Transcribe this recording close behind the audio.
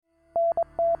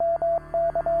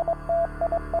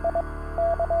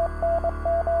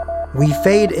We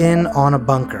fade in on a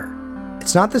bunker.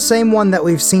 It's not the same one that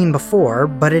we've seen before,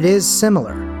 but it is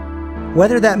similar.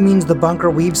 Whether that means the bunker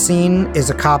we've seen is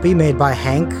a copy made by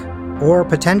Hank, or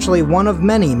potentially one of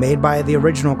many made by the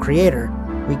original creator,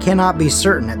 we cannot be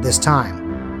certain at this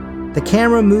time. The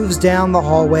camera moves down the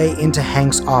hallway into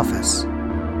Hank's office.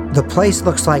 The place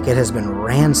looks like it has been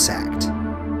ransacked.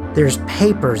 There's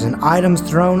papers and items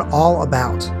thrown all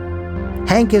about.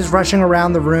 Hank is rushing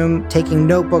around the room, taking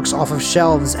notebooks off of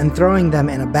shelves and throwing them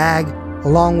in a bag,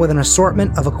 along with an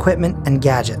assortment of equipment and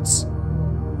gadgets.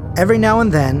 Every now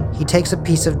and then, he takes a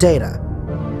piece of data,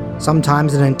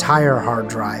 sometimes an entire hard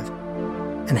drive,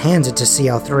 and hands it to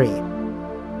CL3.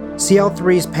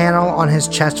 CL3's panel on his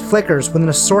chest flickers with an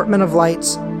assortment of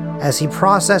lights as he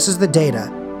processes the data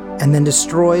and then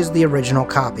destroys the original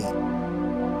copy.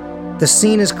 The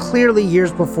scene is clearly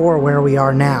years before where we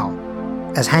are now,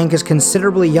 as Hank is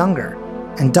considerably younger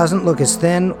and doesn't look as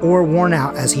thin or worn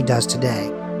out as he does today.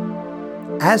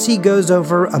 As he goes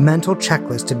over a mental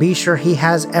checklist to be sure he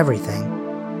has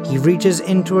everything, he reaches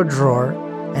into a drawer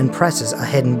and presses a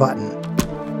hidden button.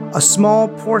 A small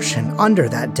portion under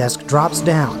that desk drops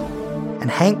down,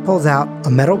 and Hank pulls out a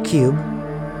metal cube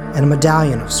and a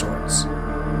medallion of sorts.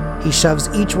 He shoves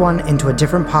each one into a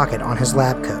different pocket on his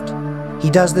lab coat. He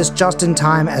does this just in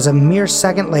time as a mere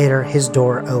second later his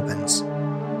door opens.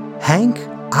 Hank,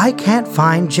 I can't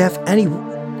find Jeff Hank!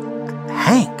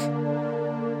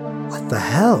 What the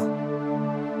hell?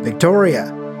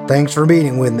 Victoria, thanks for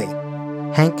meeting with me.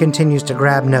 Hank continues to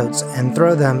grab notes and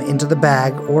throw them into the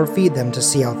bag or feed them to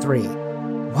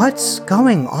CL3. What's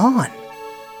going on?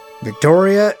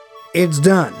 Victoria, it's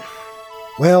done.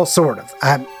 Well, sort of.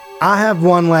 I have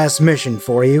one last mission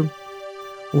for you.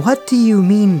 What do you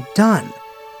mean, done?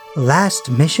 Last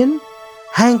mission?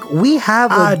 Hank, we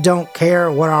have I don't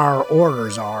care what our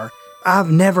orders are.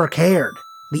 I've never cared.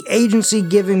 The agency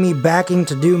giving me backing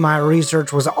to do my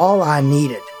research was all I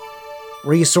needed.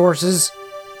 Resources,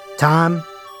 time,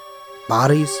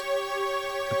 bodies.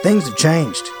 But things have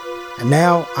changed. And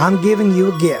now I'm giving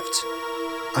you a gift.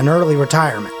 An early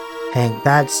retirement. Hank,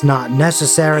 that's not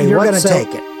necessary. You're going to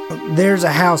take it. There's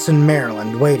a house in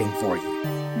Maryland waiting for you.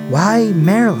 Why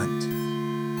Maryland?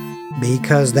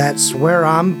 Because that's where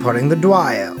I'm putting the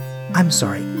Dwyer. I'm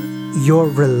sorry, you're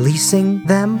releasing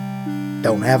them?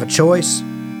 Don't have a choice.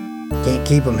 Can't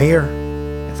keep them here.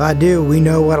 If I do, we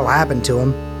know what'll happen to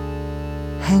them.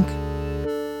 Hank,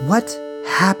 what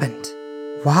happened?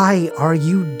 Why are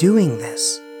you doing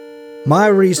this? My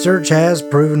research has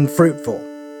proven fruitful.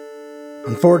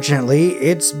 Unfortunately,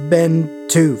 it's been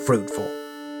too fruitful.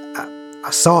 I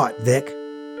saw it, Vic.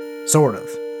 Sort of.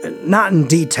 Not in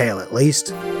detail, at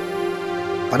least.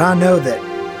 But I know that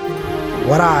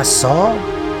what I saw,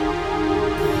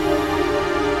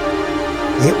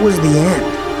 it was the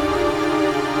end.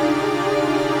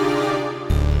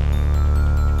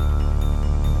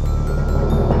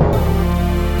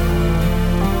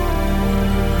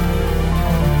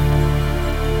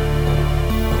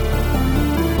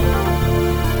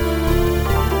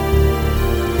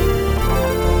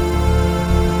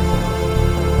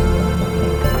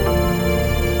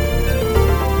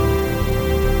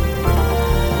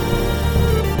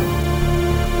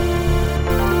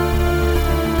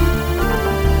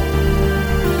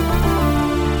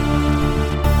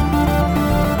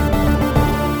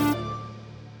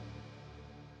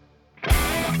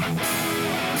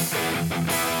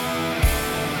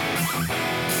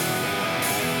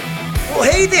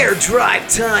 Hey there, Drive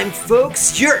Time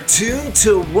folks. You're tuned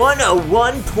to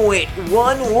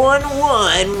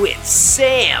 101.111 with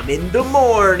Sam in the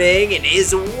morning and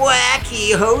his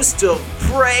wacky host of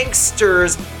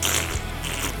pranksters.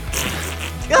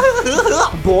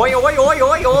 Boy, oi, oi,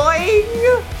 oi, oi.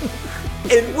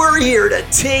 And we're here to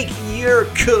take your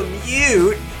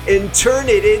commute and turn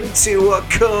it into a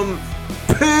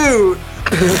compoot.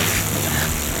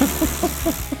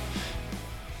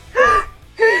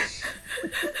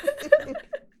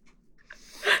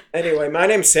 Anyway, my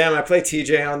name's Sam. I play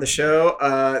TJ on the show.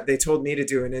 They told me to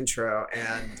do an intro,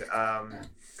 and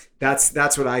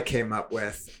that's what I came up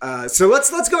with. So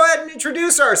let's go ahead and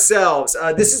introduce ourselves.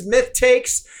 This is Myth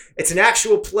Takes. It's an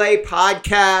actual play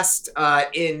podcast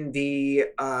in the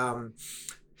oh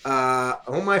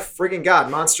my friggin' god,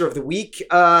 Monster of the Week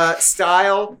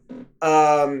style.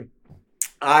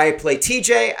 I play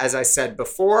TJ, as I said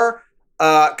before.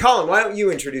 Colin, why don't you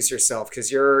introduce yourself?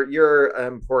 Because you're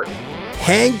important.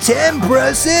 Hank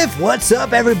Tempressive, what's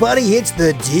up, everybody? It's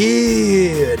the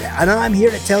dude, and I'm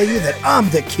here to tell you that I'm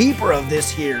the keeper of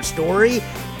this here story,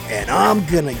 and I'm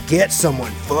gonna get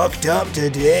someone fucked up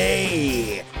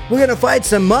today. We're gonna fight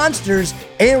some monsters,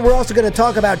 and we're also gonna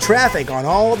talk about traffic on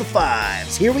all the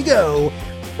fives. Here we go.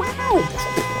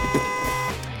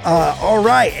 All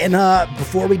right, and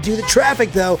before we do the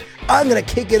traffic, though, I'm gonna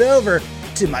kick it over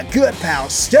to my good pal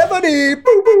Stephanie.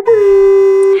 Boo, boo,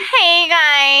 boo. Hey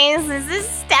guys, this is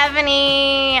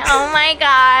Stephanie. Oh my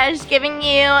gosh, giving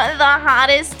you the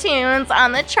hottest tunes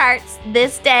on the charts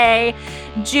this day,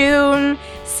 June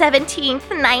 17th,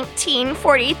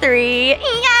 1943. Yay!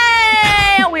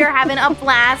 We are having a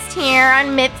blast here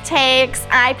on Myth Takes.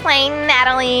 I play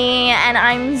Natalie, and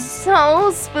I'm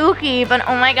so spooky, but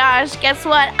oh my gosh, guess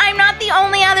what? I'm not the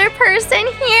only other person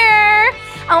here.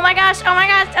 Oh my gosh.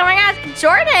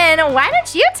 Jordan, why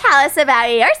don't you tell us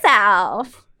about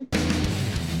yourself?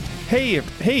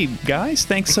 Hey guys,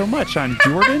 thanks so much. I'm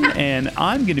Jordan, and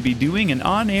I'm going to be doing an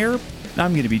on-air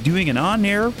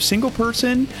single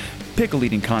person pickle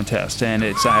eating contest, and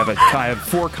I have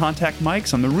 4 contact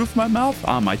mics on the roof of my mouth,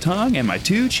 on my tongue, and my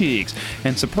 2 cheeks.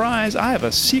 And surprise, I have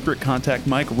a secret contact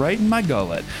mic right in my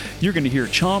gullet. You're going to hear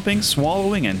chomping,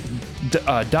 swallowing, and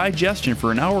digestion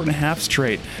for an hour and a half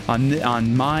straight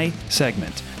on my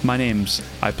segment.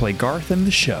 I play Garth in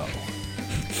the show.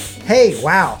 Hey,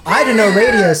 wow. I didn't know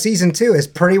radio season 2 is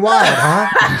pretty wild, huh?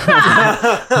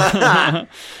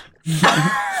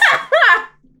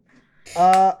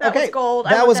 That was gold.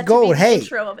 That was gold. Hey,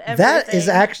 that that is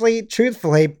actually,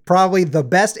 truthfully, probably the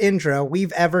best intro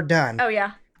we've ever done. Oh,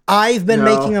 yeah. I've been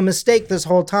making a mistake this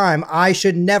whole time. I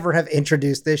should never have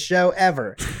introduced this show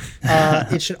ever.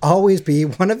 It should always be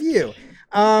one of you.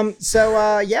 Yeah,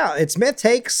 it's Myth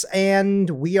Takes, and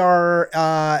we are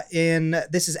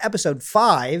this is episode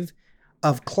 5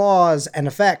 of Clause and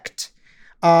Effect.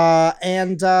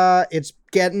 It's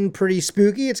getting pretty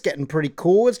spooky. It's getting pretty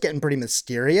cool. It's getting pretty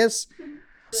mysterious.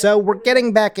 So we're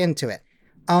getting back into it.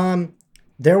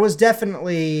 There was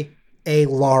definitely a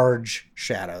large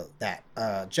shadow that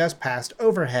just passed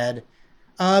overhead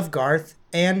of Garth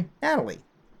and Natalie.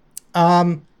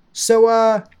 What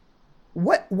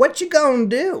you gonna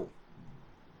do?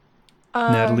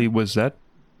 Natalie, was that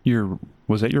your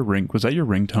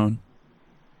ringtone?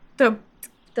 The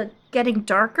getting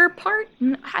darker part?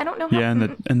 I don't know how. Yeah,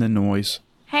 and the noise.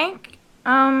 Hank,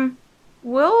 we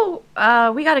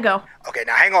gotta go. Okay,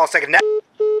 now hang on a second.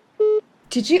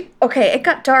 Did you? Okay, it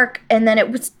got dark, and then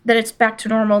it's back to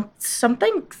normal.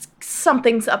 Something's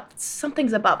up.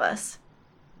 Something's above us.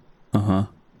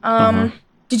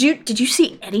 Did you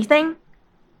see anything?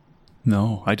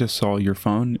 No, I just saw your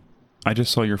phone.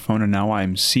 And now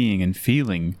I'm seeing and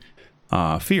feeling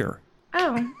fear.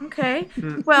 Oh, okay.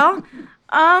 Well,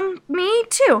 me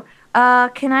too.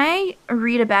 Can I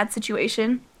read a bad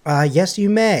situation? Yes, you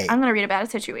may. I'm gonna read a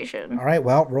bad situation. All right,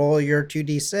 well, roll your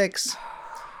 2d6.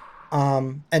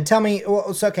 And tell me,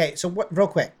 okay, so what, real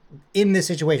quick, in this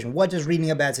situation, what does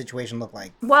reading a bad situation look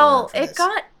like? Well, for it this?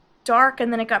 got dark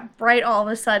and then it got bright all of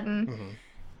a sudden. Mm-hmm.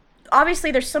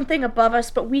 Obviously, there's something above us,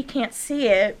 but we can't see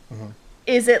it. Mm-hmm.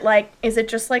 Is it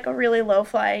just like a really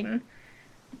low-flying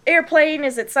airplane?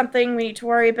 Is it something we need to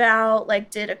worry about? Like,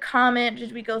 did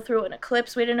we go through an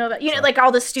eclipse we didn't know about? You know, like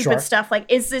all this stupid stuff. Like,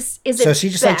 is it So she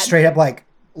just bad? like straight up like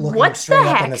looking What straight the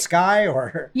up heck? in the sky,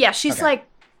 or? Yeah, she's Okay. like,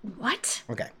 what?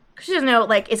 Okay. She doesn't know,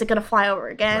 like, is it going to fly over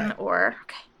again? Right. Or,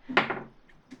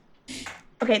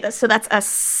 okay, so that's a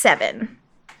 7.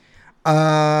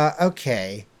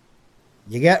 Okay.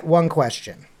 You get one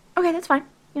question. Okay, that's fine.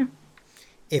 Yeah.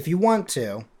 If you want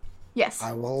to, Yes.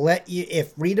 I will let you,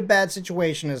 if read a bad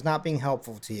situation is not being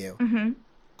helpful to you,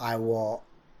 I will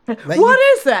What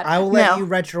is that? I will let No. you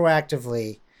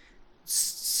retroactively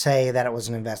say that it was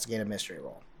an investigative mystery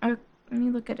roll. Oh, let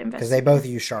me look at Because they both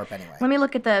use sharp anyway. Let me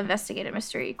look at the investigative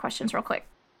mystery questions real quick.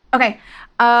 Okay.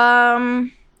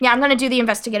 Yeah, I'm gonna do the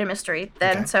investigative mystery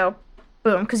then. Okay. So,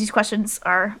 boom, because these questions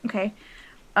are okay.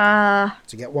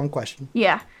 So get one question.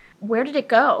 Yeah. Where did it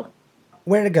go?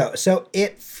 Where to go? So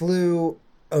it flew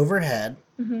overhead,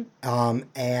 Mm-hmm.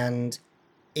 and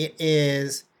it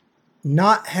is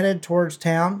not headed towards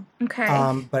town, Okay.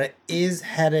 but it is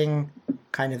heading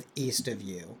kind of east of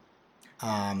you.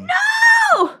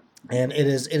 Oh! And it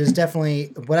is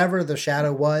definitely, whatever the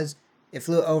shadow was, it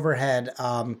flew overhead,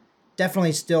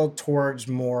 definitely still towards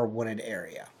more wooded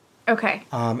area. Okay.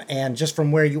 And just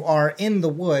from where you are in the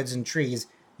woods and trees,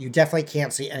 you definitely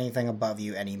can't see anything above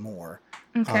you anymore.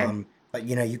 Okay. But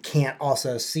you can't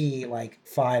also see like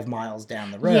 5 miles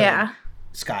down the road, Yeah.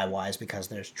 skywise, because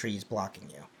there's trees blocking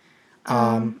you.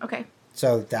 Okay.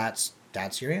 So that's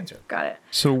your answer. Got it.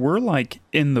 So we're like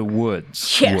in the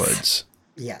woods. Yes. Woods.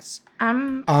 Yes.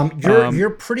 I'm You're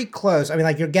pretty close. I mean,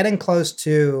 like you're getting close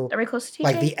to very close to TJ.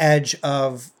 like the edge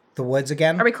of the woods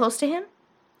again. Are we close to him?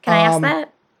 Can I ask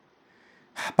that?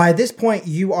 By this point,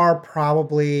 you are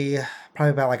probably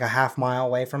about like a half mile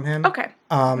away from him. Okay.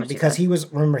 Because he was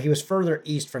further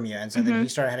east from you, and so then he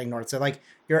started heading north. So like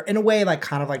you're in a way like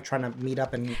kind of like trying to meet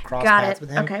up and cross paths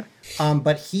with him. Okay.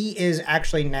 But he is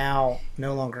actually now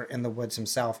no longer in the woods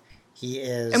himself. He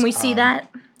is. And we see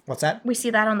that. What's that? We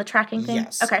see that on the tracking thing.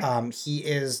 Yes. Okay. He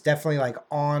is definitely like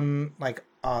on like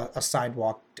a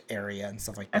sidewalk area and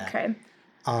stuff like that. Okay.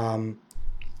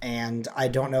 And I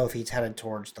don't know if he's headed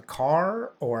towards the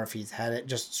car or if he's headed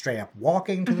just straight up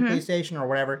walking to the police station or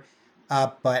whatever.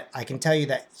 But I can tell you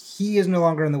that he is no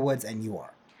longer in the woods and you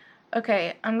are.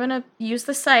 Okay, I'm going to use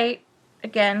the site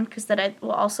again because that it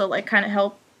will also like kind of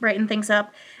help brighten things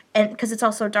up. And because it's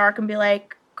also dark and be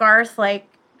like, Garth, like,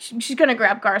 she's going to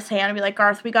grab Garth's hand and be like,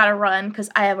 Garth, we got to run because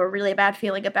I have a really bad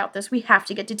feeling about this. We have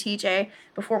to get to TJ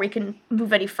before we can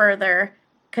move any further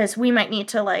because we might need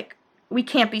to like, we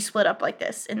can't be split up like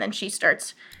this. And then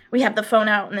we have the phone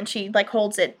out and then she like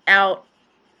holds it out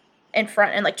in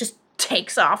front and like just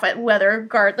takes off at whether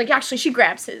Garth, like actually she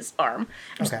grabs his arm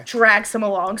and just drags him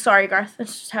along. Sorry, Garth,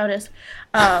 that's just how it is.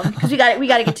 Because we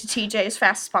got to get to TJ as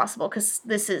fast as possible because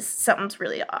something's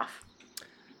really off.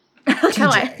 That's how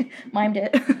I mimed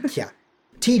it. Yeah.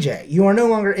 TJ, you are no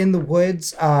longer in the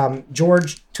woods.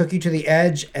 George took you to the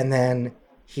edge and then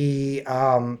he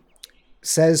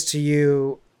says to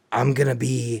you, I'm going to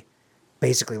be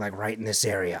basically like right in this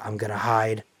area. I'm going to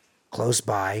hide close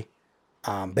by,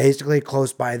 basically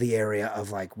close by the area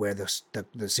of like where the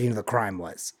scene of the crime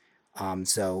was.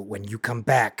 So when you come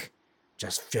back,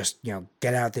 just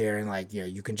get out there and like,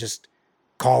 you can just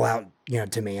call out,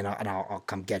 to me and I'll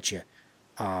come get you.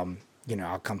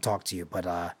 I'll come talk to you, but,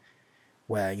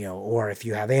 or if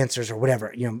you have answers or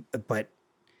whatever, but,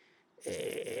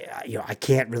 I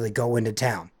can't really go into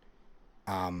town.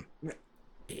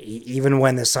 Even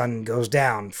when the sun goes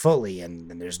down fully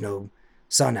and there's no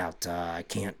sun out, I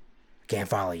can't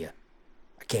follow you.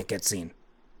 I can't get seen.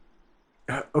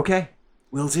 Okay,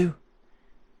 will do.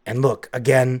 And look,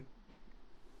 again,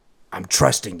 I'm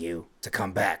trusting you to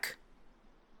come back.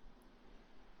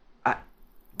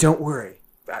 Don't worry.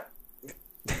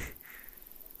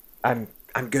 I'm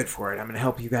good for it. I'm gonna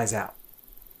help you guys out.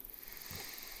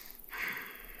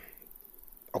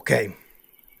 Okay.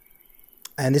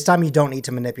 And this time you don't need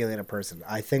to manipulate a person.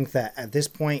 I think that at this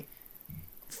point,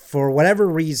 for whatever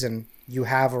reason, you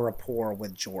have a rapport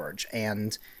with George.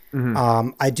 And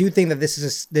I do think that this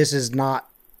is not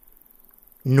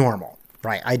normal,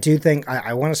 right? I do think,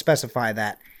 I want to specify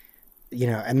that,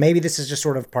 and maybe this is just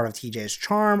sort of part of TJ's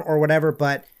charm or whatever,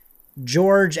 but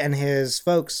George and his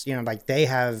folks, like they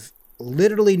have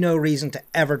literally no reason to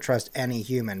ever trust any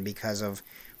human because of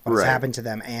what's happened to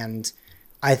them. And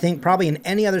I think probably in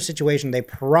any other situation, they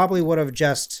probably would have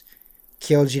just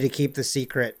killed you to keep the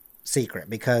secret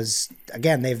because,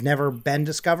 again, they've never been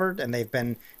discovered and they've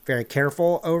been very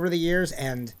careful over the years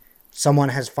and someone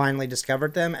has finally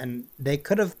discovered them and they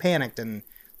could have panicked and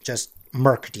just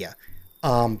murked you.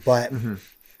 But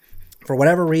for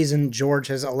whatever reason, George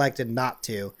has elected not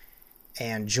to.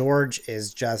 And George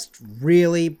is just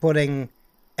really putting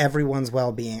everyone's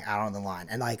well-being out on the line.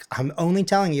 And like, I'm only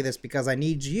telling you this because I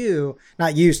need you,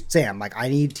 not you, Sam, like I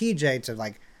need TJ to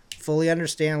like fully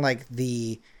understand like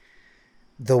the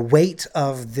weight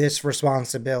of this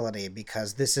responsibility,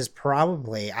 because this is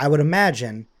probably, I would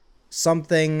imagine,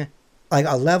 something like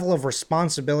a level of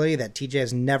responsibility that TJ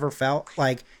has never felt.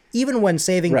 Like even when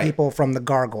saving people from the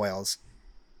gargoyles,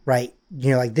 right?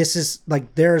 Like this is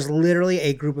like, there's literally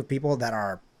a group of people that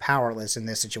are powerless in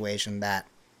this situation that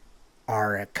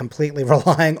are completely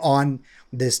relying on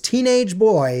this teenage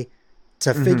boy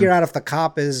to figure out if the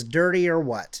cop is dirty or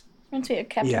what. Reminds me of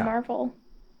Captain Marvel.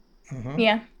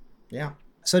 Yeah. Yeah.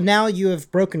 So now you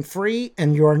have broken free,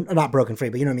 and you're not broken free,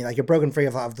 but you know what I mean? Like you're broken free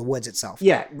of the woods itself.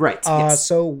 Yeah, right. Yes.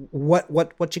 So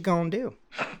what you gonna do?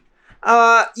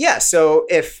 Yeah, so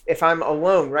if I'm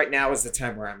alone, right now is the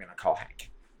time where I'm gonna call Hank.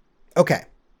 Okay.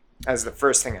 As the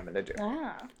first thing I'm gonna do.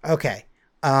 Ah. Okay.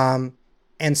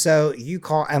 And so you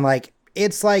call, and like,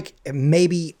 it's like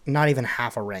maybe not even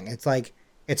half a ring. It's like,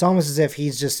 it's almost as if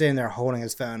he's just sitting there holding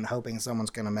his phone, hoping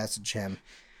someone's going to message him.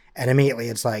 And immediately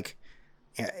it's like,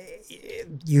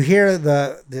 you hear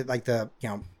the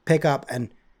pick up and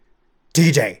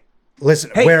DJ,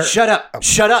 listen, hey, shut up,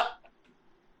 shut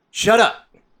up.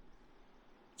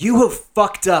 You have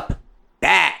fucked up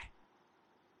bad.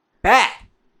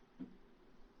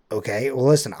 Okay, well,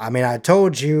 listen, I mean, I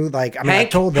told you, like, I mean, Hank, I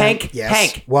told them. Hank, yes.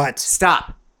 Hank. What?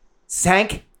 Stop.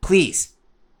 Hank, please.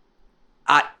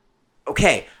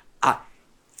 Okay.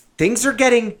 Things are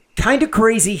getting kind of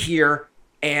crazy here,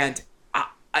 and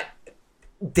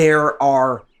there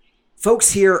are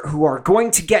folks here who are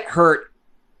going to get hurt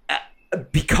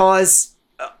because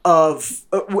of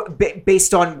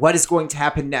based on what is going to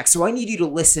happen next. So I need you to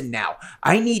listen now.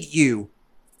 I need you,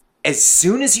 as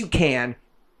soon as you can,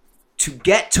 to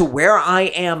get to where I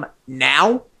am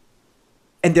now.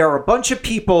 And there are a bunch of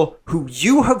people who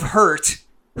you have hurt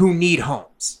who need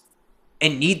homes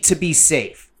and need to be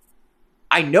safe.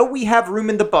 I know we have room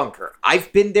in the bunker.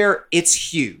 I've been there.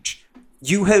 It's huge.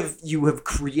 You have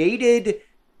created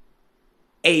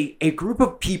a group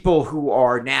of people who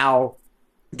are now,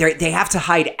 they have to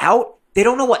hide out. They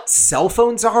don't know what cell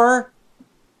phones are.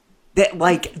 It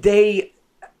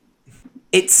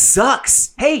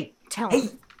sucks. Hey,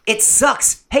 it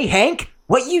sucks. Hey, Hank,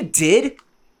 what you did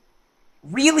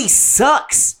really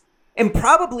sucks. And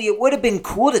probably it would have been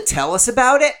cool to tell us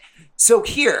about it. So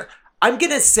here, I'm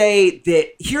going to say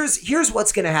that here's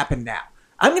what's going to happen now.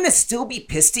 I'm going to still be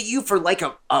pissed at you for like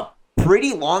a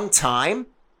pretty long time.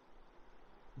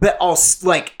 But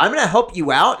I'm going to help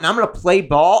you out and I'm going to play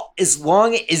ball as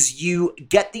long as you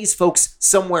get these folks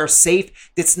somewhere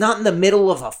safe that's not in the middle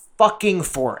of a fucking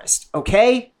forest,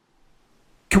 okay?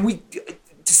 Can we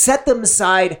set them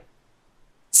aside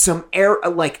some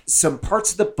some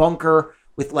parts of the bunker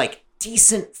with like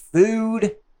decent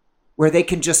food where they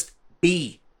can just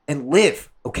be and live,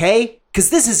 okay?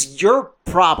 Because this is your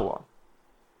problem.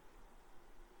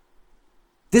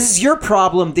 This is your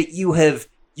problem that you have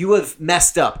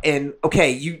messed up. And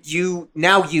okay, you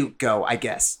now you go, I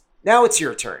guess. Now it's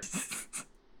your turn.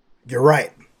 You're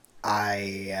right.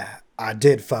 I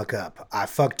did fuck up. I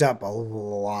fucked up a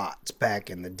lot back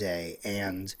in the day,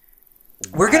 and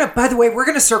by the way, we're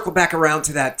gonna circle back around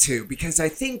to that too, because I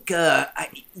think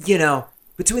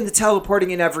between the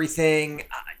teleporting and everything,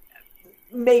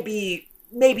 maybe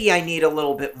I need a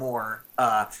little bit more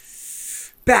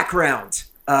background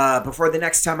before the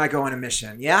next time I go on a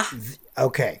mission. Yeah.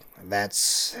 Okay,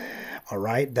 that's all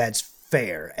right. That's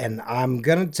fair, and I'm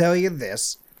gonna tell you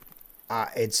this.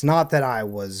 It's not that I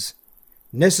was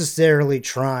necessarily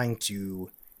trying to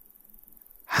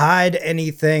hide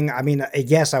anything. I mean,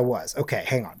 yes, I was. Okay,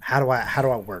 hang on. How do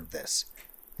I word this?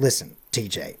 Listen,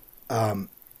 TJ.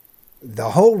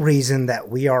 The whole reason that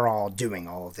we are all doing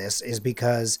all of this is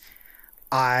because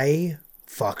I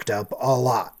fucked up a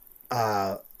lot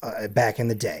back in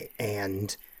the day,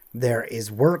 and there is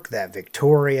work that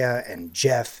Victoria and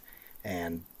Jeff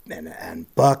and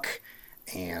Buck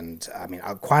and I mean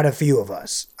quite a few of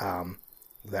us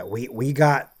that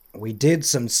we did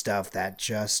some stuff that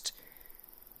just.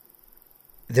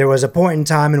 There was a point in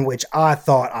time in which I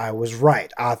thought I was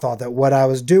right. I thought that what I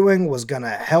was doing was going to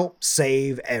help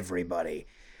save everybody.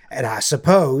 And I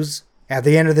suppose, at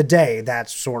the end of the day,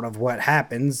 that's sort of what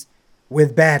happens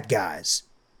with bad guys.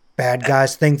 Bad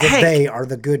guys think that Hank, they are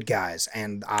the good guys.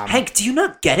 And Hank, do you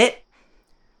not get it?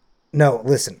 No,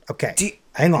 listen. Okay,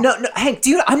 hang on. No, Hank,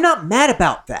 I'm not mad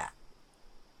about that.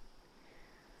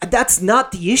 That's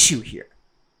not the issue here.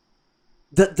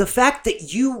 The fact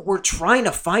that you were trying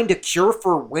to find a cure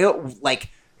for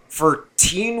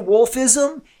teen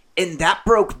wolfism and that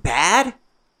broke bad,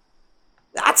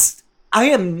 I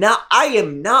am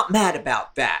not mad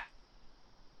about that.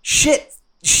 Shit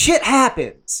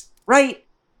happens, right?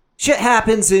 Shit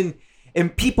happens and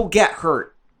people get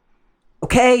hurt.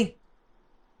 Okay?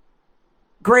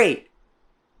 Great.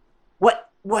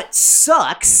 What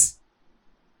sucks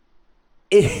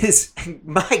is,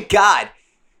 my God,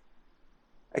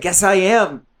 I guess I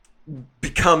am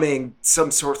becoming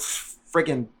some sort of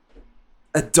friggin'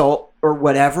 adult or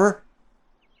whatever.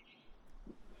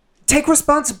 Take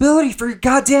responsibility for your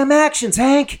goddamn actions,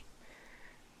 Hank.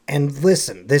 And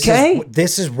listen, this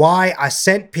is why I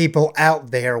sent people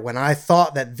out there when I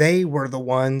thought that they were the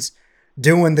ones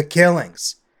doing the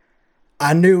killings.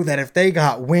 I knew that if they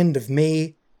got wind of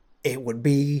me, it would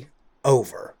be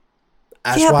over.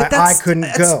 That's why I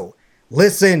couldn't go.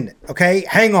 Listen, okay?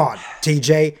 Hang on,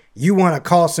 TJ. You want to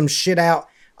call some shit out?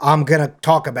 I'm going to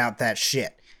talk about that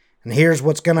shit. And here's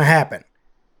what's going to happen.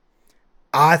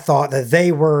 I thought that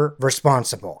they were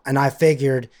responsible. And I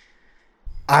figured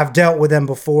I've dealt with them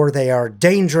before. They are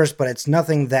dangerous, but it's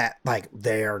nothing that,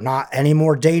 they are not any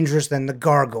more dangerous than the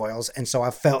gargoyles. And so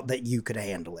I felt that you could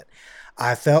handle it.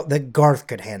 I felt that Garth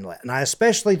could handle it. And I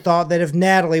especially thought that if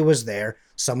Natalie was there,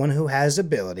 someone who has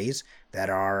abilities that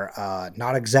are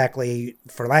not exactly,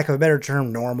 for lack of a better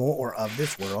term, normal or of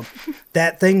this world,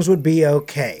 that things would be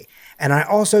okay. And I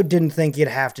also didn't think you'd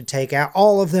have to take out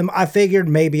all of them. I figured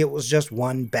maybe it was just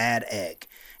one bad egg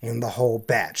in the whole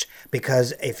batch.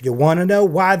 Because if you want to know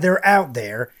why they're out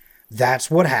there,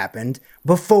 that's what happened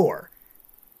before.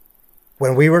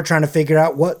 When we were trying to figure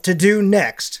out what to do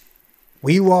next,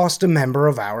 we lost a member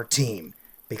of our team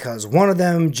because one of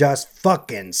them just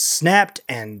fucking snapped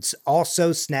and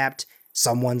also snapped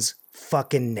someone's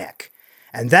fucking neck.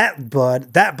 And that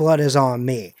blood is on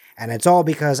me. And it's all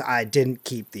because I didn't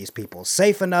keep these people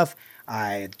safe enough.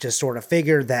 I just sort of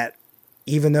figured that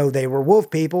even though they were wolf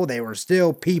people, they were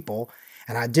still people.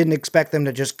 And I didn't expect them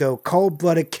to just go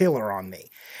cold-blooded killer on me.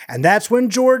 And that's when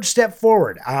George stepped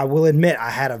forward. I will admit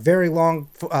I had a very long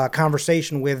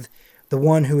conversation with the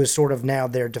one who is sort of now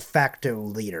their de facto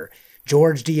leader.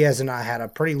 George Diaz and I had a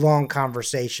pretty long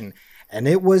conversation. And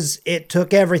it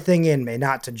took everything in me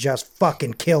not to just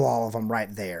fucking kill all of them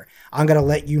right there. I'm going to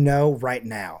let you know right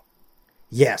now.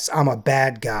 Yes, I'm a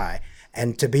bad guy.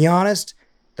 And to be honest,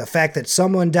 the fact that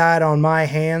someone died on my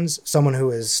hands, someone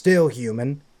who is still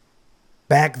human,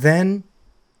 back then,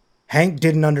 Hank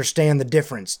didn't understand the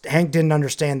difference. Hank didn't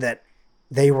understand that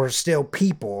they were still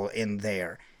people in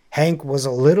there. Hank was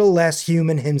a little less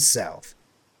human himself.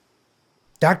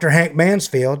 Dr. Hank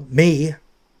Mansfield, me,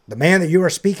 the man that you are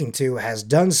speaking to, has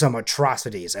done some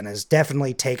atrocities and has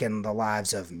definitely taken the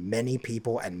lives of many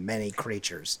people and many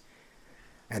creatures.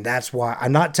 And that's why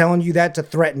I'm not telling you that to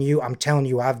threaten you. I'm telling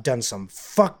you I've done some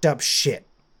fucked up shit.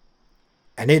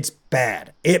 And it's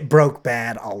bad. It broke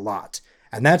bad a lot.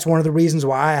 And that's one of the reasons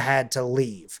why I had to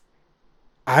leave.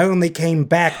 I only came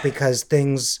back because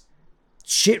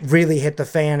shit really hit the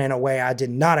fan in a way I did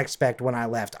not expect when I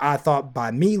left. I thought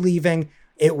by me leaving,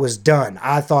 it was done.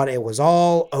 I thought it was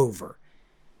all over.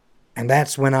 And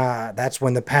that's when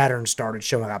the patterns started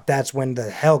showing up. That's when the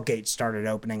Hellgate started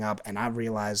opening up, and I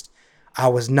realized I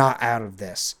was not out of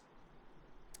this.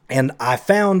 And I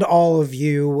found all of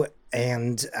you,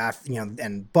 and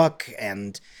and Buck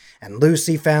and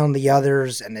Lucy found the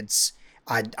others, and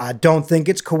I don't think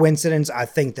it's coincidence. I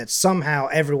think that somehow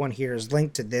everyone here is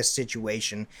linked to this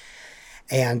situation,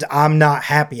 and I'm not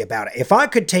happy about it. If I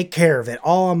could take care of it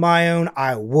all on my own,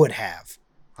 I would have.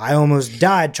 I almost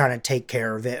died trying to take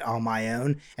care of it on my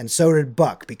own, and so did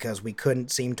Buck, because we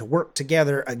couldn't seem to work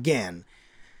together again.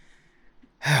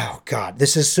 Oh God,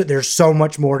 there's so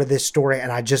much more to this story,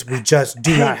 and we just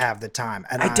do not have the time.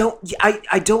 And I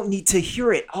don't need to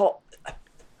hear it all.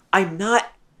 I'm not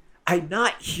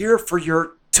here for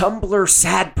your Tumblr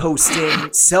sad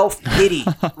posting self-pity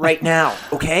right now,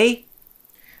 okay?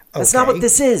 That's not what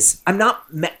this is. I'm not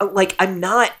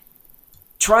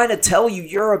trying to tell you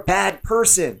you're a bad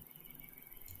person.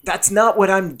 That's not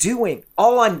what I'm doing.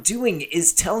 All I'm doing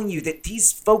is telling you that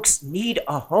these folks need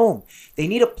a home. They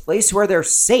need a place where they're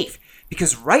safe.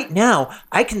 Because right now,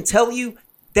 I can tell you,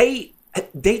 they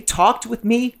talked with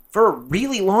me for a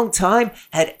really long time,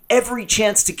 had every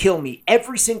chance to kill me.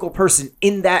 Every single person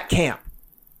in that camp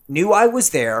knew I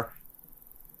was there,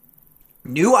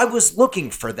 knew I was looking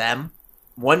for them,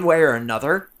 one way or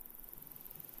another.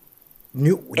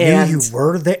 Knew you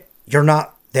were there? You're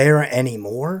not there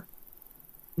anymore?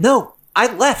 No,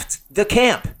 I left the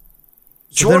camp.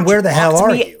 So then where the hell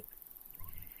are you?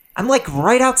 I'm like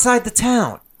right outside the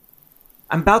town.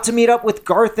 I'm about to meet up with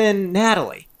Garth and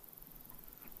Natalie.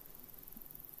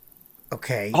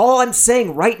 Okay. All I'm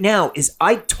saying right now is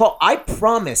I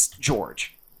promised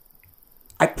George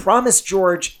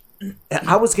that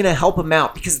I was going to help him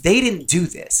out because they didn't do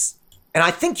this. And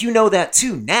I think you know that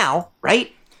too now,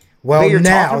 right? Well, you're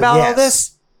now, talking about yes. all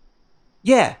this?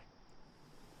 Yeah.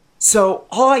 So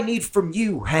all I need from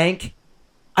you, Hank,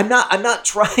 I'm not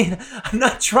trying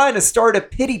to start a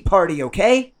pity party,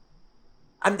 okay?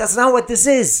 That's not what this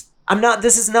is.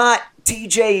 This is not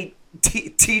TJ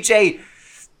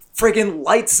friggin'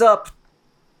 lights up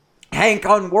Hank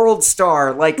on World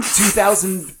Star like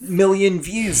 2,000 million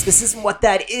views. This isn't what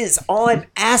that is. All I'm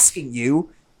asking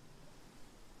you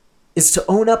is to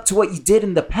own up to what you did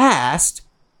in the past.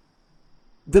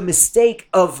 The mistake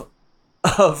of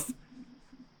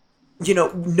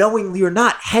knowingly or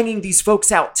not, hanging these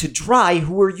folks out to dry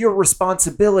who are your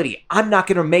responsibility. I'm not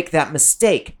going to make that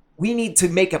mistake. We need to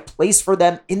make a place for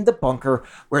them in the bunker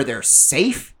where they're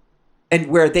safe and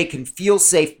where they can feel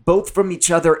safe both from each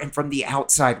other and from the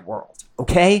outside world.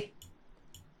 Okay?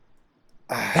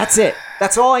 That's it.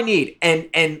 That's all I need.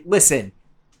 And listen,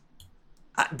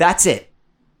 that's it.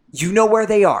 You know where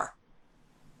they are,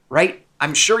 right?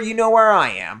 I'm sure you know where I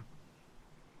am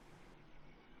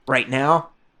right now.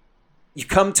 You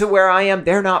come to where I am,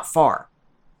 they're not far.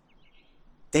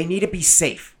 They need to be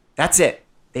safe. That's it.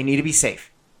 They need to be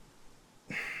safe.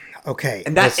 Okay.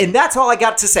 And that's all I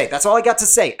got to say. That's all I got to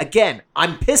say. Again,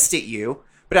 I'm pissed at you,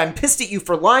 but I'm pissed at you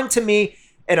for lying to me,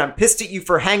 and I'm pissed at you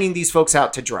for hanging these folks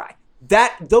out to dry.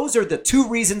 Those are the two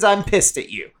reasons I'm pissed at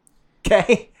you.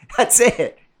 Okay? That's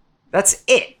it. That's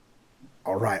it.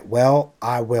 All right. Well,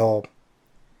 I will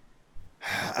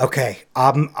Okay,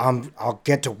 I'll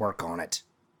get to work on it.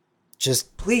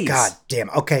 Just Please. God damn.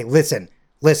 Okay, listen.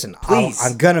 Please.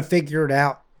 I'm gonna figure it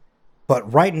out.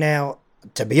 But right now,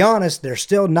 to be honest, they're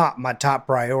still not my top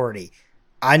priority.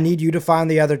 I need you to find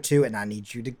the other two, and I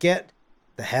need you to get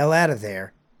the hell out of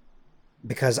there.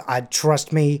 Because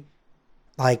trust me,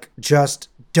 like, just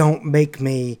don't make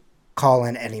me call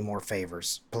in any more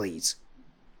favors, please.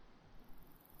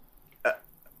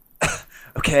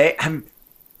 Okay, I'm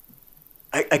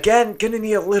again gonna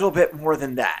need a little bit more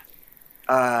than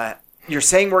that. You're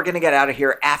saying we're gonna get out of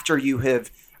here after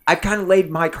I've kind of laid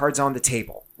my cards on the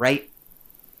table, right?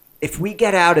 If we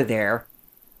get out of there,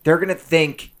 they're gonna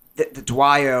think that the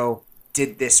Dwyo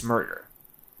did this murder,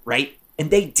 right?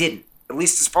 And they didn't. At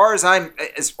least as far as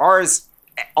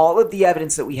all of the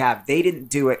evidence that we have, they didn't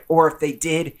do it. Or if they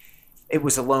did, it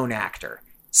was a lone actor.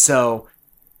 So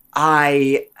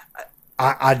I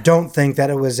don't think that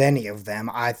it was any of them.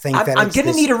 I think that I'm going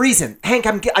to need a reason. Hank,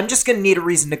 I'm just going to need a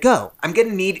reason to go. I'm going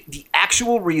to need the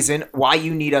actual reason why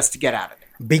you need us to get out of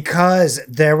there. Because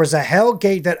there was a hell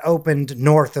gate that opened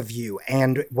north of you,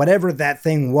 and whatever that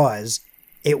thing was,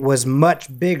 it was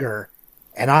much bigger.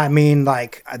 And I mean,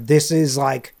 like, this is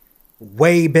like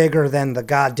way bigger than the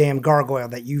goddamn gargoyle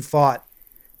that you fought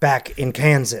back in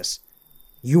Kansas.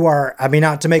 You are, I mean,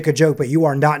 not to make a joke, but you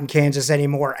are not in Kansas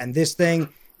anymore, and this thing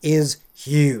is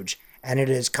huge, and it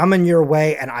is coming your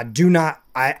way, and I do not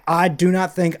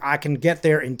think I can get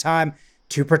there in time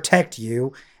to protect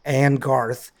you and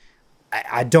Garth.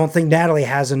 I don't think Natalie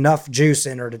has enough juice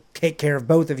in her to take care of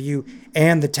both of you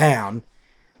and the town,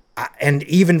 and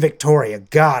even Victoria.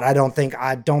 God, I don't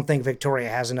think Victoria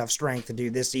has enough strength to do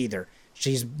this either.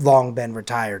 She's long been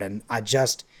retired, and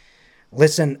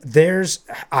listen,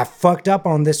 I fucked up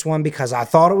on this one because I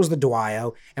thought it was the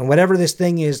Dwyo, and whatever this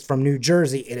thing is from New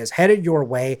Jersey, it is headed your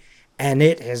way, and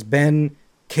it has been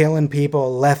killing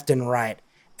people left and right,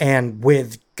 and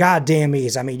with goddamn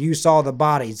ease. I mean, you saw the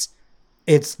bodies.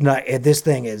 This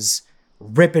thing is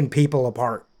ripping people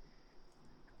apart,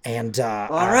 and all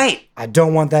right. I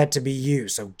don't want that to be you,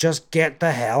 so just get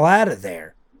the hell out of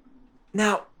there.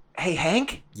 Now, hey,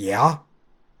 Hank? Yeah?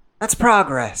 That's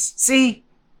progress. See?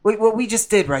 What we just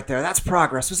did right there, that's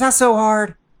progress. Was that so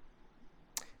hard?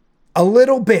 A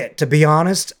little bit, to be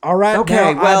honest. All right.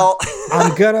 Okay, now, well,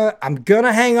 I'm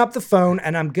gonna hang up the phone,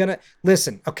 and I'm gonna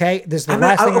listen. Okay, this is the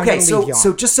last thing I'm gonna leave you on.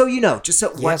 So just so you know, Yes.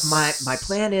 what my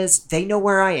plan is, they know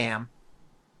where I am.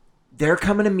 They're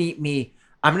coming to meet me.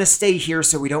 I'm gonna stay here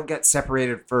so we don't get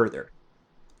separated further.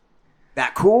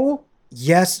 That cool?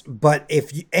 Yes, but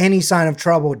if any sign of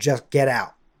trouble, just get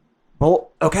out. Well,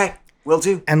 okay, will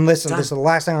do. And listen, Done. this is the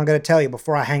last thing I'm gonna tell you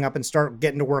before I hang up and start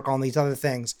getting to work on these other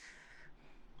things.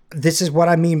 This is what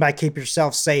I mean by keep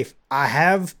yourself safe. I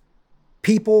have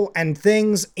people and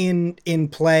things in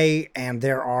play, and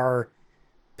there are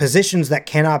positions that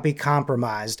cannot be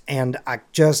compromised, and I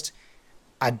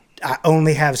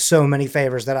only have so many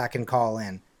favors that I can call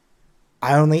in.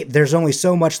 There's only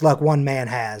so much luck one man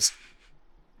has.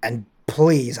 And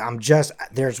please,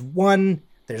 there's one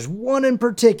in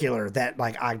particular that,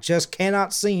 like, I just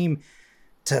cannot seem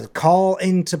to call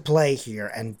into play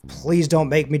here, and please don't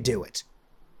make me do it.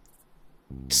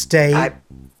 Stay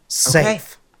safe. Okay.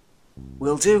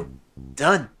 Will do.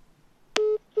 Done.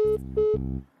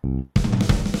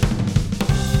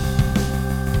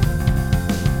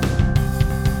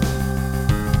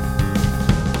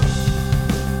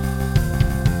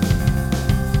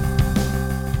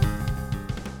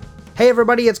 Hey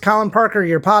everybody, it's Colin Parker,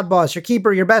 your pod boss, your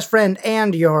keeper, your best friend,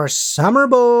 and your summer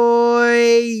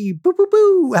boy. Boo, boo,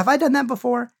 boo. Have I done that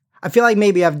before? I feel like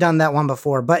maybe I've done that one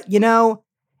before, but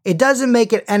it doesn't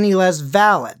make it any less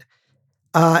valid.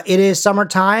 It is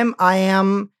summertime. I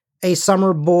am a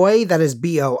summer boy. That is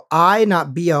B-O-I,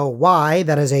 not B-O-Y.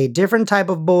 That is a different type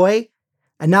of boy,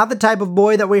 and not the type of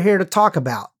boy that we're here to talk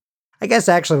about. I guess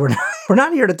actually we're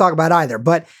not here to talk about either,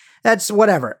 but that's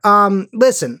whatever.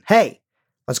 Listen, hey.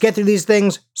 Let's get through these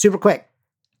things super quick.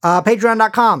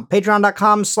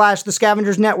 Patreon.com/The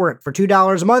Scavengers Network. For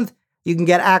 $2 a month, you can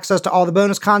get access to all the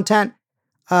bonus content.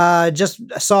 Just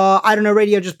saw I Don't Know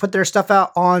Radio just put their stuff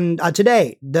out on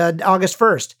today, August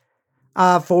 1st.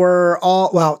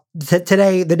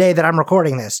 Today, the day that I'm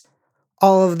recording this.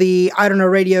 All of the I Don't Know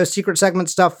Radio secret segment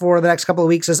stuff for the next couple of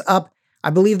weeks is up. I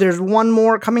believe there's one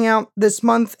more coming out this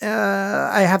month.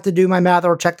 I have to do my math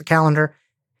or check the calendar.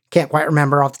 Can't quite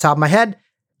remember off the top of my head.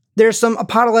 There's some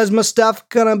Apodolesma stuff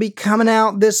gonna be coming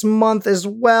out this month as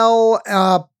well.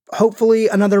 Hopefully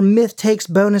another Myth Takes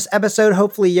bonus episode.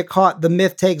 Hopefully you caught the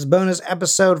Myth Takes bonus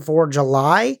episode for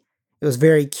July. It was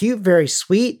very cute, very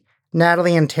sweet.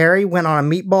 Natalie and Terry went on a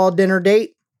meatball dinner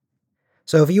date.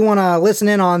 So if you want to listen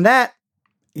in on that,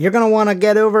 you're going to want to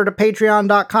get over to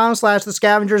patreon.com/the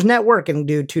Scavengers Network and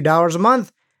do $2 a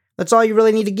month. That's all you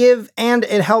really need to give, and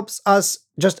it helps us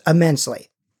just immensely.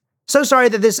 So sorry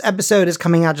that this episode is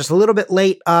coming out just a little bit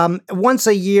late. Once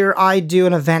a year, I do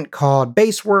an event called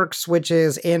Baseworks, which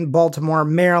is in Baltimore,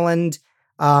 Maryland.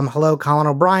 Hello, Colin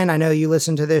O'Brien. I know you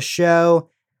listen to this show,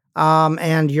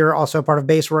 and you're also a part of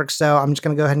Baseworks, so I'm just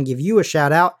going to go ahead and give you a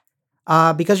shout out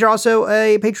because you're also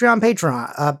a Patreon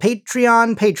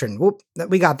patron. Whoop,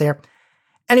 we got there.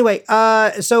 Anyway,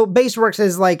 so Baseworks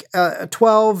is like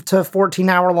 12 to 14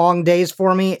 hour long days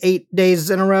for me, 8 days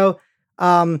in a row.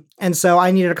 And so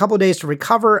I needed a couple of days to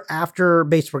recover after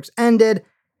Baseworks ended.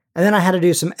 And then I had to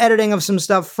do some editing of some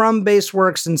stuff from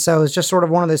Baseworks. And so it's just sort of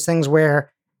one of those things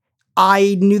where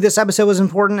I knew this episode was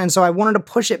important. And so I wanted to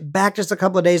push it back just a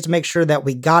couple of days to make sure that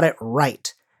we got it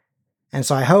right. And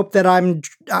so I hope that I'm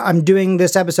doing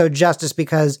this episode justice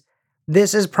because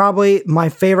this is probably my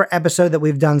favorite episode that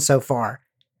we've done so far.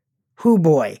 Hoo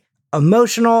boy,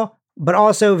 emotional, but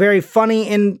also very funny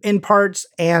in parts,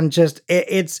 and just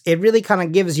it really kind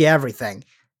of gives you everything.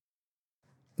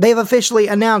 They've officially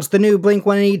announced the new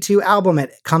Blink-182 album.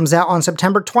 It comes out on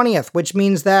September 20th, which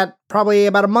means that probably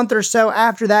about a month or so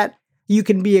after that, you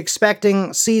can be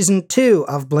expecting season 2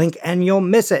 of Blink and you'll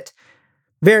miss it.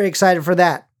 Very excited for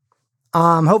that.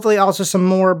 Hopefully also some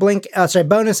more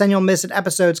bonus and you'll miss it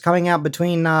episodes coming out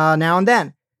between now and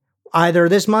then. Either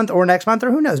this month or next month,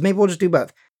 or who knows, maybe we'll just do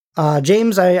both.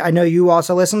 James, I know you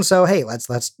also listen, so hey, let's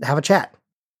have a chat.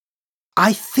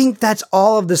 I think that's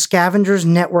all of the Scavengers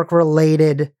Network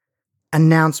related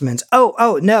announcements.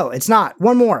 Oh, no, it's not.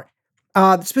 One more.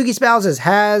 The Spooky Spouses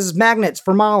has magnets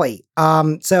for Molly.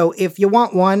 So if you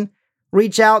want one,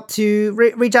 reach out to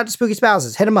Spooky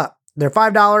Spouses. Hit them up. They're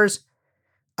 $5.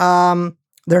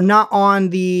 They're not on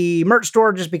the merch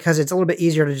store just because it's a little bit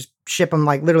easier to just ship them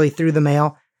like literally through the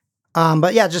mail.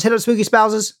 But yeah, just hit up Spooky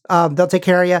Spouses. They'll take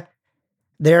care of you.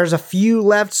 There's a few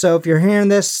left, so if you're hearing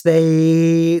this,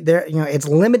 it's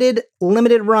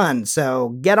limited run, so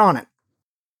get on it.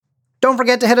 Don't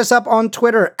forget to hit us up on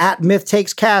Twitter at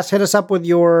MythTakesCast. Hit us up with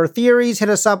your theories, hit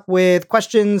us up with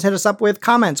questions, hit us up with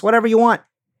comments, whatever you want.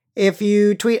 If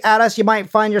you tweet at us, you might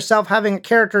find yourself having a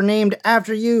character named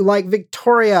after you, like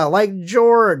Victoria, like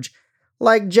George,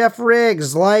 like Jeff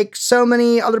Riggs, like so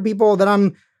many other people that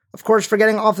I'm, of course,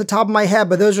 forgetting off the top of my head,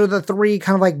 but those are the 3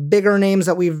 kind of like bigger names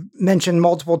that we've mentioned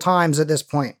multiple times at this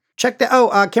point.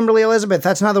 Kimberly Elizabeth,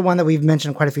 that's another one that we've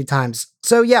mentioned quite a few times.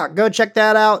 So yeah, go check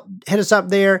that out. Hit us up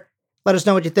there. Let us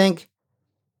know what you think.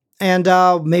 And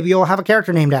maybe you'll have a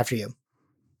character named after you.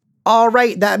 All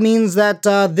right, that means that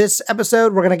this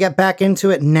episode, we're going to get back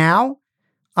into it now.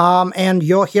 And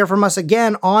you'll hear from us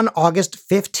again on August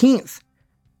 15th.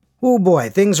 Oh boy,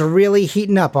 things are really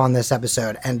heating up on this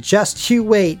episode. And just you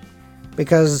wait,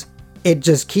 because we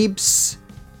just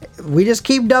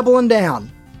keep doubling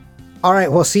down. All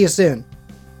right, we'll see you soon.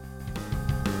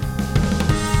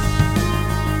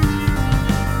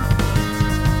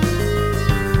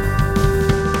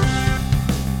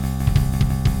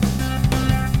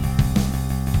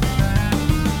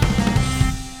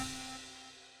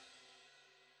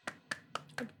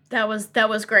 That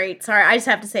was great. Sorry, I just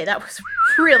have to say that was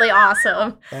really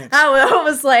awesome. Thanks. I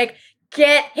was like,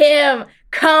 get him,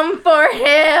 come for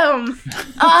him.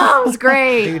 Oh, it was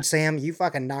great. Dude, Sam, you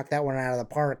fucking knocked that one out of the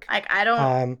park. Like I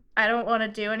don't want to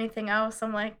do anything else.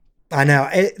 I'm like, I know.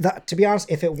 To be honest,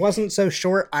 if it wasn't so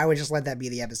short, I would just let that be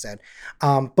the episode.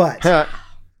 But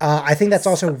I think that's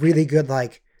also really good,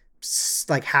 like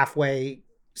halfway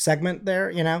segment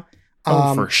there. You know.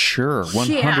 For sure.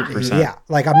 100%. Yeah,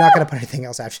 like I'm not going to put anything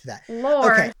else after that.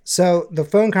 Lord. Okay, so the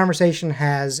phone conversation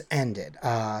has ended.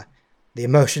 The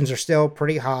emotions are still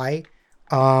pretty high.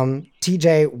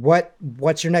 TJ,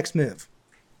 what's your next move?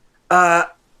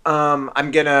 I'm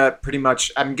gonna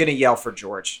yell for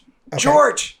George. Okay.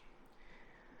 George!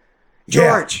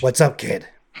 Yeah, what's up, kid?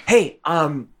 Hey,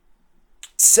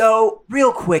 so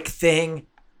real quick thing.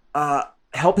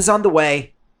 Help is on the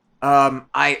way.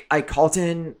 I called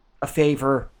in a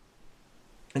favor.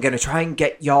 I'm gonna try and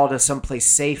get y'all to someplace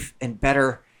safe and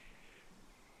better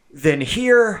than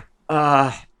here.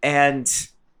 And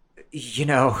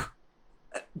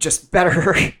just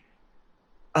better.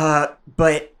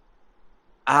 But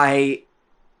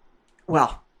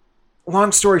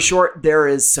long story short, there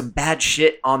is some bad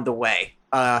shit on the way.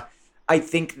 I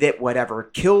think that whatever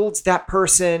killed that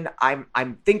person,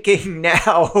 I'm thinking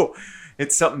now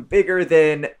it's something bigger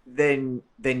than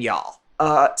y'all.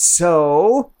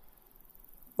 So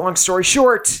long story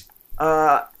short,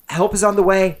 help is on the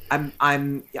way. I'm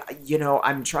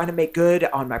trying to make good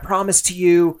on my promise to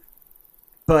you,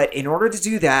 But in order to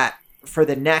do that, for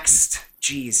the next,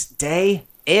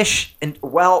 day-ish, and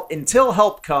well, until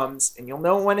help comes, and you'll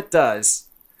know when it does,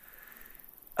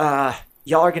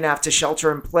 y'all are going to have to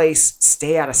shelter in place,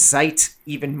 stay out of sight,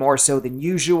 even more so than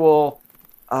usual.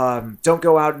 Don't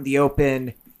go out in the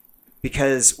open,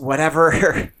 because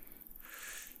whatever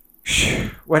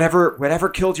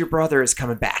killed your brother is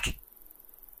coming back.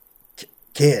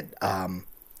 Kid,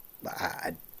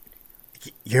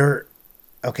 you're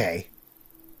okay.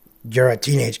 You're a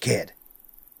teenage kid.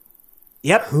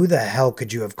 Yep. Who the hell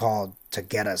could you have called to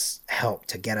get us help,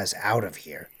 to get us out of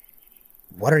here?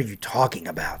 What are you talking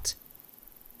about?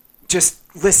 Just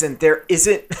listen, there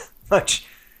isn't much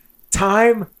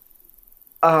time.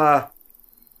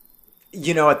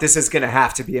 You know what? This is going to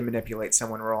have to be a manipulate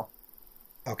someone roll.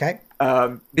 Okay.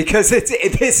 Because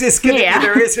this is going to be,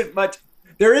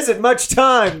 there isn't much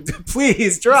time.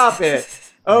 Please drop it.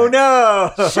 Oh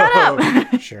no. Shut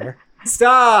up. Sure.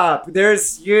 Stop.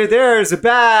 There's a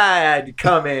bad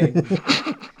coming.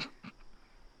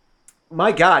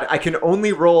 My God, I can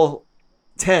only roll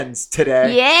 10s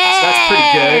today. Yeah. So that's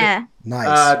pretty good.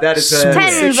 Nice. That is a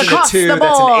Tens 6 and a across 2. the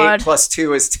That's an 8 board. plus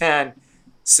 2 is 10.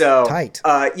 So Tight.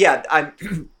 Yeah,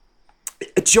 I'm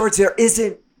George. There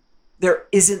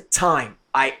isn't time.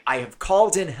 I have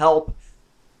called in help.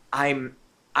 I'm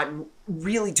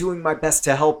really doing my best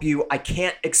to help you. I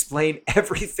can't explain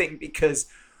everything because,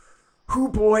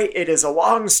 boy, it is a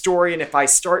long story, and if I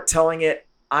start telling it,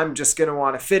 I'm just going to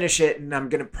want to finish it, and I'm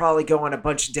going to probably go on a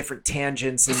bunch of different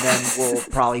tangents, and then we'll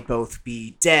probably both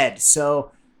be dead.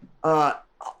 So,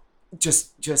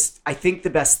 just I think the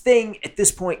best thing at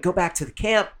this point, go back to the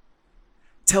camp,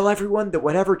 tell everyone that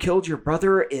whatever killed your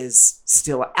brother is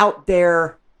still out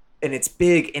there, and it's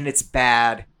big and it's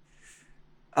bad,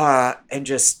 and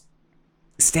just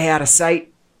stay out of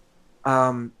sight.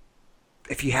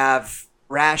 If you have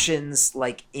rations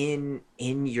like in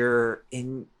your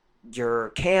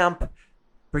camp,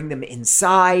 bring them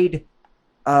inside.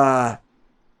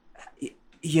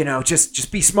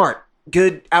 Just be smart.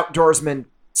 Good outdoorsman,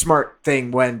 smart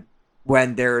thing when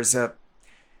there's a,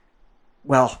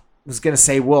 well, I was gonna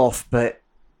say wolf, but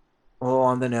a little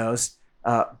on the nose.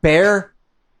 Bear,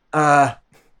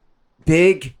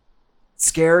 big,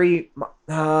 scary.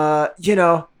 You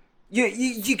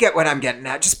get what I'm getting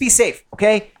at. Just be safe,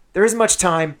 okay? There isn't much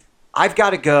time. I've got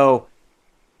to go.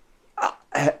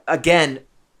 Again,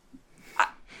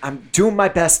 I'm doing my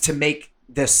best to make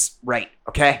this right,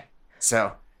 okay?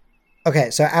 So. Okay,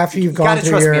 so after you've You gone gotta through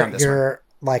trust me on this your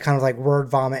like kind of like word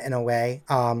vomit in a way,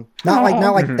 not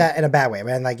like that in a bad way,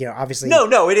 man. Like, you know, obviously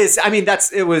No, it is. I mean,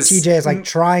 it was TJ is like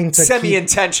trying to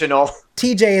semi-intentional.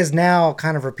 TJ is now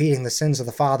kind of repeating the sins of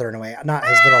the father in a way, not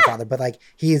his little father, but like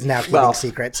he is now keeping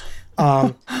secrets.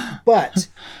 But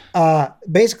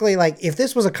basically, like if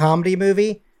this was a comedy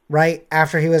movie, right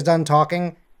after he was done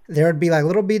talking, there would be like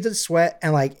little beads of sweat,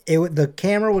 and like the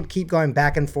camera would keep going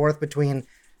back and forth between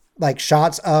like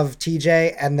shots of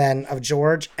TJ and then of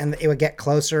George, and it would get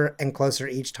closer and closer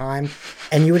each time,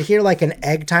 and you would hear like an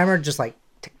egg timer just like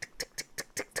tick tick tick tick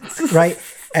tick tick, tick, right,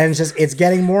 and it's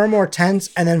getting more and more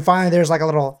tense, and then finally there's like a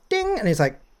little ding, and he's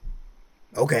like,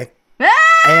 okay,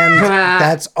 and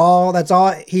that's all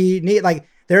he need. Like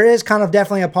there is kind of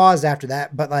definitely a pause after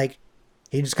that, but like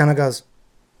he just kind of goes,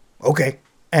 okay,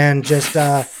 and just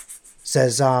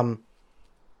says, well,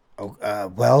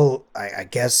 I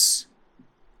guess.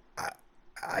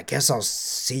 I guess I'll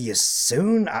see you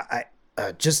soon. All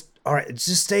right,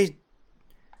 just stay.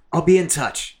 I'll be in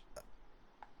touch.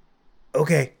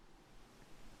 Okay.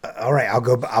 All right, I'll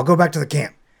go back to the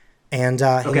camp. And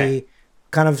he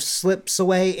kind of slips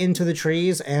away into the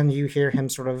trees, and you hear him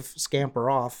sort of scamper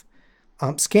off.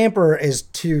 Scamper is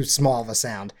too small of a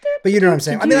sound, but you know what I'm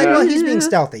saying. I mean, like, well, he's being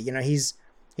stealthy. You know, he's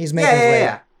making his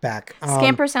way back.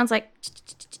 Scamper sounds like.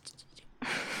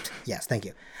 Yes, thank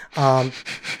you.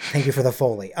 Thank you for the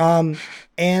Foley.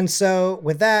 And so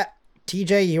with that,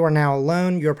 TJ, you are now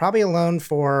alone. You're probably alone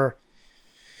for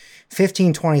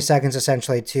 15, 20 seconds,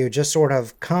 essentially, to just sort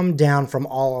of come down from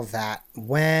all of that.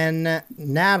 When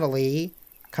Natalie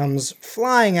comes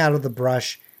flying out of the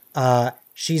brush,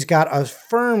 she's got a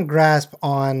firm grasp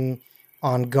on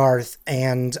Garth,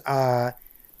 and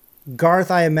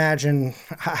Garth, I imagine,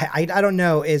 I don't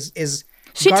know, is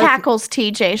She Garth... tackles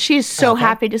TJ. She's so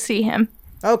happy to see him.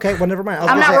 Okay, well, never mind.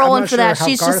 I'm not rolling for that.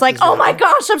 She's just like, oh my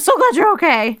gosh, I'm so glad you're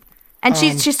okay. And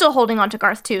she's still holding on to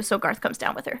Garth too, so Garth comes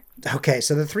down with her. Okay,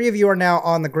 so the three of you are now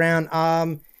on the ground.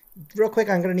 Real quick,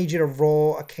 I'm going to need you to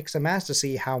roll a kick some ass to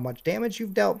see how much damage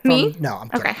you've dealt. Me? No, I'm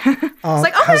kidding. Okay. It's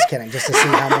like, okay. I was kidding, just to see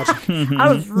how much.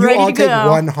 I was You ready all to take go.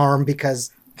 one harm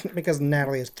because because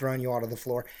Natalie has thrown you out of the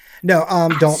floor. No,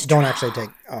 don't actually take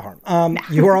harm.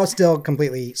 You are all still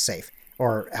completely safe,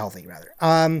 or healthy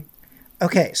rather.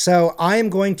 Okay, so I am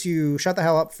going to shut the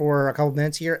hell up for a couple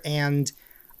minutes here, and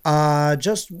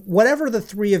just whatever the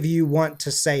three of you want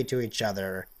to say to each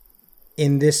other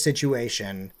in this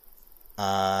situation,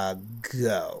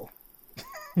 go.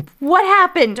 What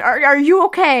happened? Are you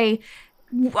okay?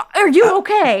 Are you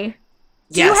okay?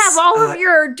 Do you Yes, have all of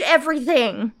your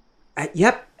everything?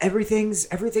 Yep,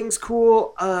 everything's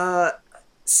cool.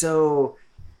 So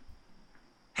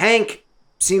Hank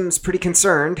seems pretty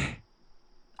concerned.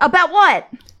 About what?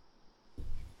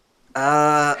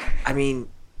 I mean,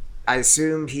 I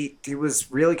assume he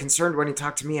was really concerned when he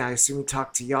talked to me. I assume he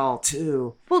talked to y'all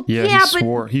too. Well, Yeah,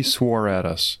 but he swore at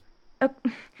us.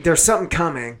 There's something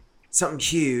coming, something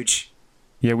huge.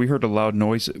 Yeah, we heard a loud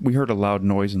noise. We heard a loud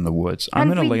noise in the woods. I'm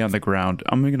And gonna we- lay on the ground.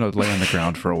 I'm gonna lay on the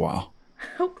ground for a while.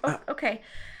 Okay.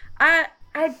 I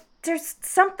there's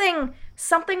something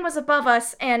was above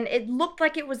us, and it looked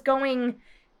like it was going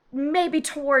maybe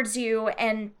towards you,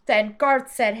 and then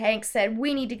Hank said,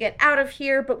 we need to get out of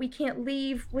here, but we can't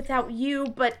leave without you.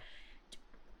 But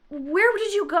where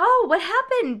did you go? What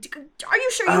happened? Are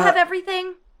you sure you have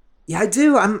everything? Yeah, I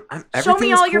do. I'm Show me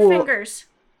everything's all your cool. fingers.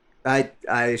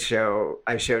 I show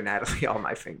Natalie all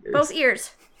my fingers. Both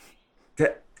ears.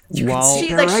 You While- can see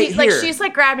She they're right here. she's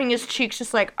like grabbing his cheeks,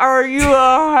 just like, are you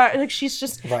like she's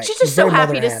just Right. she's just so Very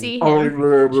happy mother to hen. see Oh,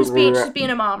 him. She's being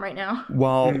a mom right now.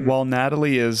 While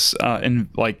Natalie is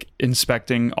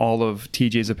inspecting all of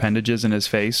TJ's appendages in his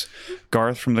face,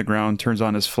 Garth from the ground turns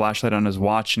on his flashlight on his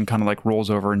watch and kind of like rolls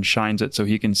over and shines it so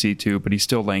he can see too, but he's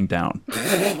still laying down.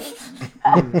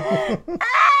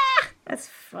 That's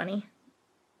funny.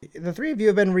 The three of you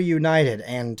have been reunited,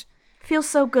 and Feels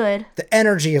so good. the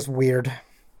energy is weird.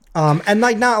 And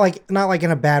not like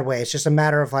in a bad way. It's just a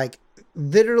matter of like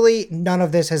literally none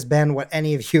of this has been what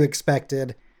any of you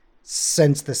expected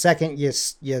since the second you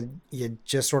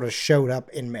just sort of showed up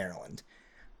in Maryland.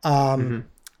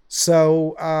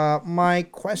 So my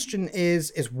question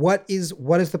is what is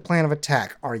the plan of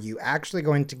attack? Are you actually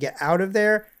going to get out of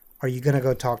there? Are you going to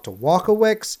go talk to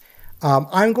Walkowicz?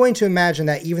 I'm going to imagine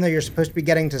that even though you're supposed to be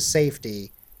getting to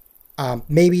safety,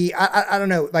 maybe I don't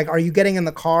know. Like, are you getting in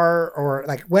the car or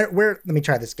like where? Let me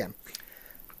try this again.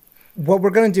 What we're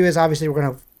gonna do is obviously we're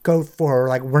gonna go for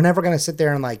like we're never gonna sit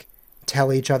there and like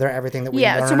tell each other everything that we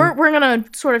learn. So we're gonna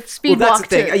sort of speed Well, that's walk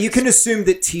the thing. to. You can assume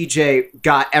that TJ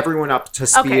got everyone up to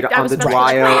speed I on was the about to say,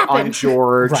 Dwyer, what on happened?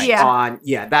 George, Right.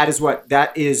 Yeah. that is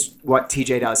what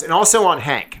TJ does, and also on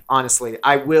Hank. Honestly,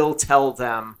 I will tell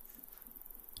them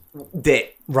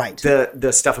that Right.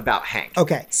 the stuff about Hank.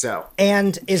 Okay. So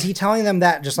And is he telling them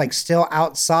that just like still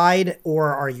outside,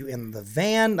 or are you in the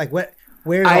van? Like what?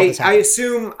 Where's all this I happening?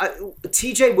 assume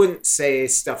TJ wouldn't say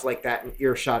stuff like that in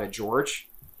earshot of George,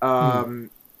 or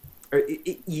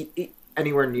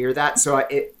anywhere near that. So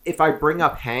if I bring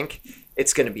up Hank,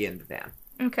 it's going to be in the van.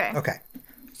 Okay. Okay.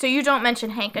 So you don't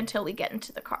mention Hank until we get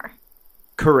into the car.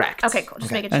 Correct. Okay, cool.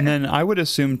 Just making sure. And then I would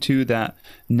assume too that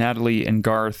Natalie and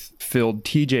Garth filled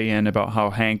TJ in about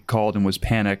how Hank called and was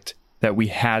panicked that we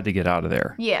had to get out of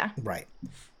there. Yeah. Right.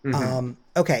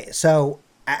 Okay. So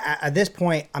at this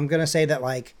point, I'm gonna say that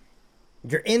like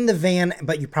you're in the van,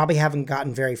 but you probably haven't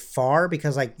gotten very far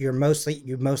because like you mostly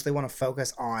want to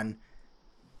focus on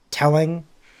telling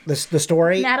the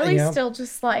story. Natalie's you know? still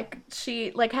just like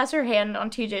she like has her hand on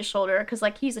TJ's shoulder because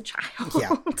like he's a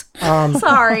child. Yeah.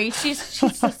 Sorry, she's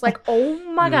just like, oh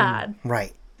my god.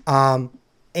 Right.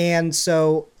 And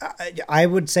so I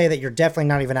would say that you're definitely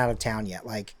not even out of town yet.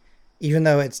 Like, even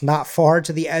though it's not far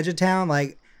to the edge of town,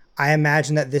 like, I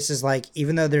imagine that this is like,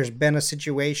 even though there's been a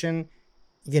situation,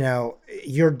 you know,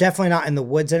 you're definitely not in the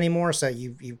woods anymore. So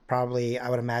you probably, I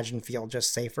would imagine, feel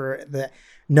just safer that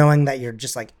knowing that you're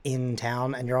just like in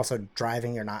town and you're also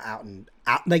driving. You're not out,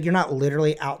 like you're not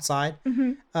literally outside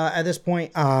at this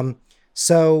point.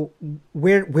 So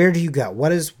where do you go?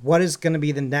 What is going to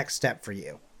be the next step for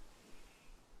you?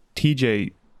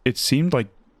 TJ, it seemed like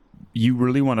you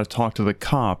really want to talk to the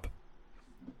cop,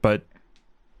 but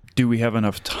do we have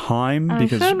enough time?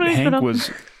 Because Hank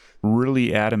was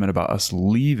really adamant about us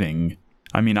leaving.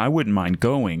 I mean, I wouldn't mind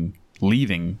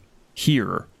leaving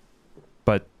here,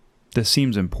 but this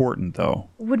seems important, though.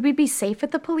 Would we be safe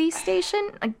at the police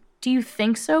station? Like, do you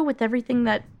think so with everything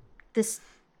that this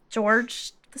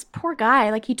George, this poor guy,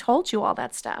 like he told you all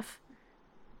that stuff?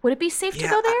 Would it be safe to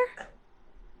Yeah, go there?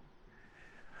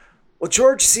 Well,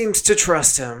 George seems to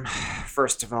trust him,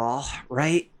 first of all,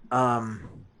 right?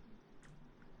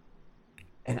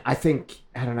 And I think,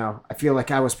 I don't know, I feel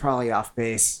like I was probably off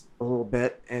base a little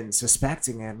bit in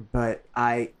suspecting him, but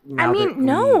I mean,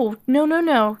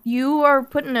 no. You are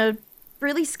put in a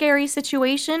really scary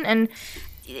situation, and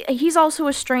he's also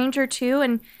a stranger too,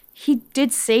 and he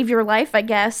did save your life, I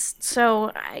guess.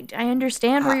 So I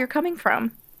understand where you're coming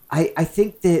from. I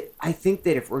think that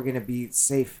if we're gonna be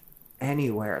safe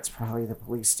anywhere, it's probably the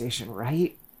police station,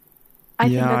 right? I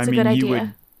think that's a good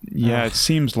idea. It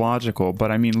seems logical,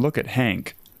 but I mean, look at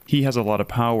Hank. He has a lot of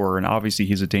power, and obviously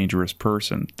he's a dangerous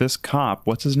person. This cop,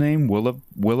 what's his name?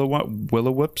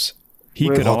 Willowwhips? He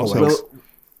could also...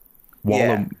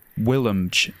 Willem.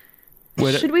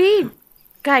 Should we...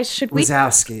 Guys, should we...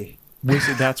 Wazowski.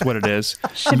 That's what it is.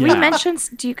 Should we mention...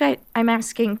 Do you guys... I'm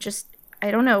asking just...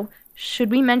 I don't know.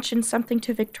 Should we mention something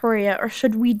to Victoria, or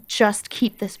should we just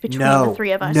keep this between the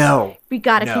three of us? No. We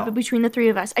gotta keep it between the three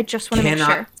of us. I just want to make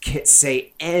sure. Cannot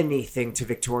say anything to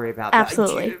Victoria about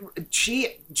Absolutely.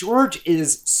 that. George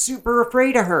is super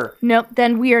afraid of her. Nope,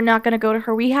 then we are not gonna go to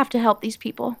her. We have to help these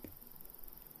people.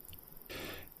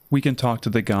 We can talk to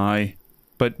the guy,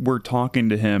 but we're talking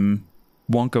to him,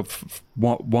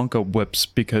 Wonka Whips,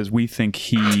 because we think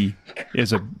he's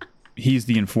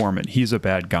the informant. He's a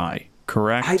bad guy.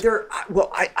 Correct. I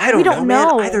don't know,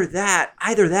 man. Either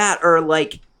that, or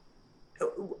like,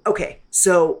 okay.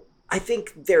 So I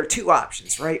think there are two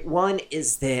options, right? One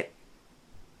is that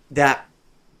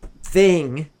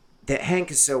thing that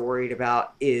Hank is so worried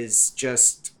about is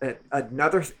just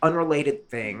another unrelated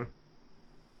thing,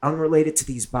 unrelated to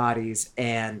these bodies,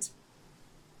 and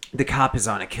the cop is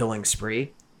on a killing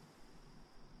spree,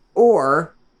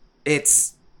 or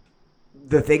it's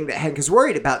the thing that Hank is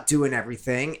worried about doing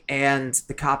everything, and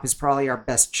the cop is probably our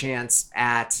best chance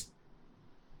at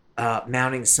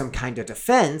mounting some kind of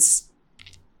defense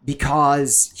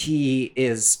because he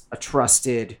is a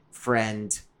trusted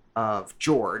friend of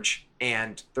George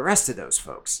and the rest of those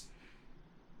folks.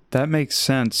 That makes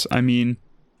sense. I mean,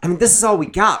 this is all we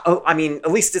got. Oh, I mean,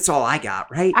 at least it's all I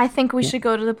got, right? I think we should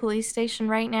go to the police station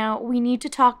right now. We need to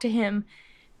talk to him,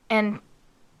 and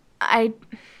I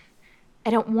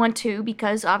don't want to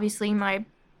because obviously I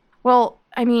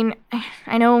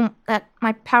know that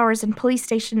my powers in police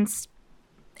stations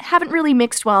haven't really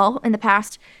mixed well in the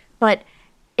past, but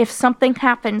if something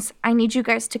happens, I need you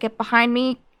guys to get behind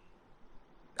me.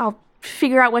 I'll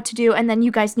figure out what to do, and then you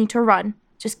guys need to run.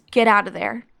 Just get out of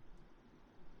there.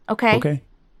 Okay? Okay.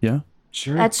 Yeah.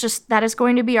 Sure. That is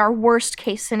going to be our worst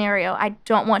case scenario. I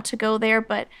don't want to go there,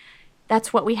 but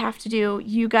that's what we have to do.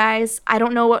 You guys, I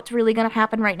don't know what's really going to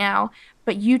happen right now,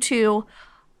 but you two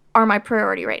are my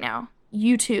priority right now.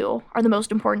 You two are the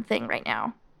most important thing right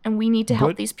now, and we need to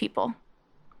help these people.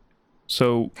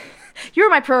 So you're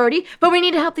my priority, but we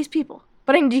need to help these people.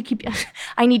 But I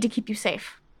need to keep you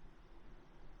safe.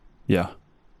 Yeah.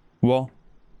 Well,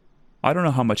 I don't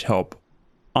know how much help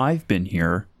I've been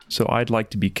here, so I'd like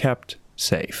to be kept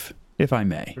safe, if I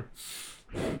may.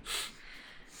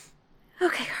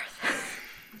 Okay, Garth.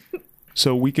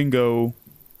 So we can we'll go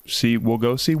see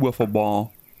Wiffle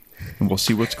Ball, and we'll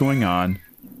see what's going on.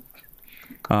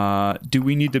 Do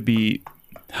we need to be,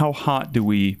 how hot do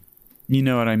we, you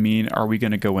know what I mean? Are we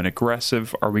going to go in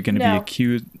aggressive? Are we going to be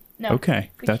accused? No.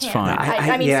 Okay, that's fine.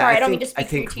 I don't mean to speak I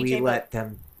think for you, we TJ, let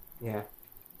them, yeah.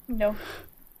 No.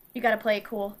 You gotta play it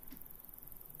cool.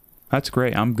 That's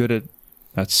great. I'm good at,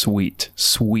 that's sweet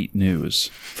news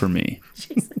for me.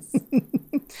 Jesus.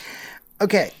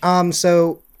 Okay,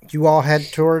 so you all head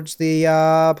towards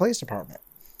the police department.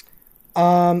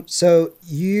 So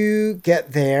you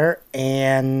get there,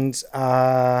 and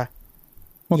Well,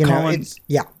 Colin,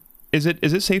 yeah. Is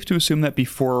it safe to assume that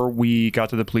before we got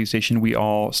to the police station, we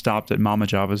all stopped at Mama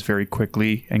Java's very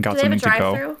quickly and got something to go?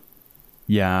 drive-thru?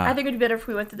 Yeah. I think it'd be better if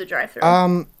we went through the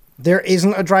drive-thru. There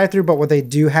isn't a drive-thru, but what they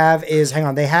do have is, hang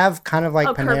on, they have kind of like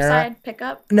Panera. Curbside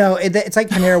pickup? No, it's like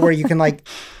Panera where you can like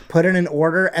put in an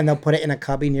order and they'll put it in a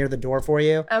cubby near the door for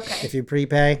you. Okay. If you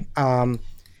prepay.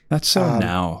 That's so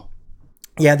now.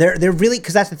 Yeah, they're really,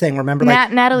 because that's the thing. Remember,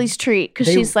 like Natalie's treat, because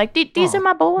she's like, these are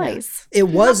my boys. It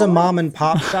was a mom and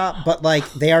pop shop, but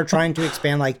like they are trying to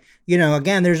expand. Like, you know,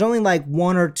 again, there's only like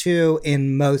one or two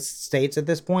in most states at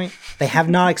this point. They have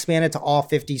not expanded to all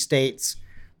 50 states.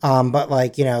 But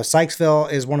like, you know,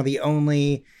 Sykesville is one of the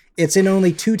only, it's in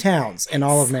only 2 towns in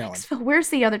all of Maryland. Where's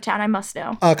the other town? I must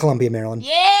know. Columbia, Maryland.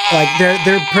 Yeah! Like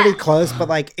they're pretty close, but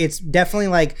like it's definitely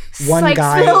like one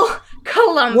guy.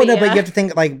 Columbia. Well, no, but you have to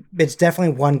think like it's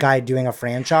definitely one guy doing a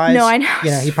franchise. No, I know.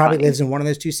 You know, he probably lives in one of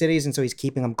those 2 cities, and so he's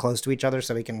keeping them close to each other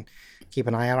so he can keep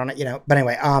an eye out on it. You know, but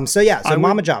anyway, so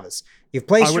Mama Java's, you've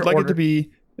placed. I would like it to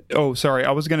be. Oh, sorry.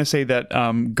 I was going to say that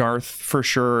Garth for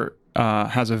sure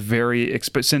has a very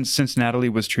since Natalie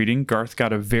was treating, Garth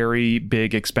got a very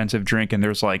big expensive drink, and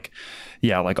there's like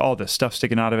all this stuff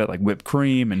sticking out of it, like whipped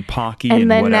cream and Pocky and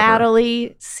then whatever.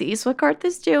 Natalie sees what Garth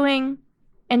is doing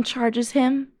and charges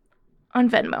him on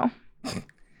Venmo.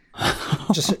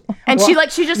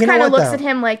 She just kind of looks at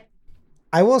him like.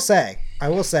 I will say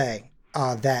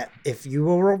that if you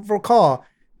will recall,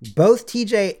 both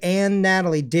TJ and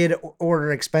Natalie did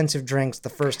order expensive drinks the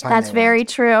first time. That's very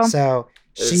true. So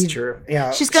she's true.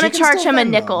 Yeah, she's gonna charge him a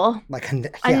nickel,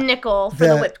 a nickel for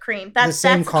the whipped cream. That's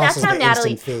how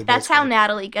Natalie. Fee, that's how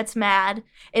Natalie gets mad.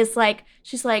 It's like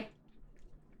she's like,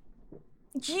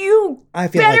 you I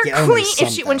feel better like you owe me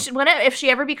clean. If she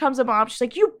ever becomes a mom, she's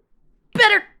like, you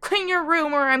better clean your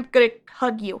room or I'm gonna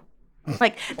hug you.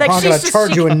 Like I'm gonna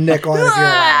charge you a nickel out of your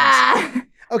Ah! allowance.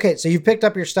 Okay, so you've picked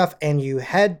up your stuff and you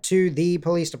head to the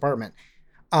police department.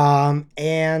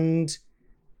 And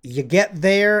you get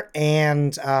there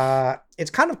and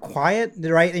it's kind of quiet,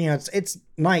 right? You know, it's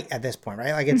night at this point,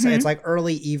 right? Like it's like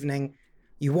early evening.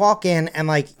 You walk in and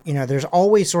like, you know, there's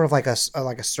always sort of like a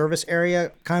service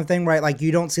area kind of thing, right? Like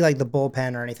you don't see like the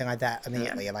bullpen or anything like that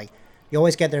immediately. Like you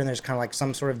always get there and there's kind of like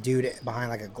some sort of dude behind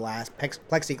like a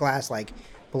plexiglass, like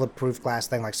bulletproof glass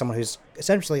thing, like someone who's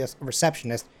essentially a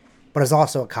receptionist, but is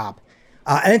also a cop.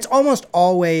 And it's almost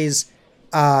always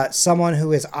someone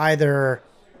who is either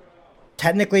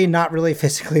technically not really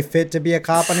physically fit to be a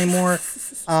cop anymore,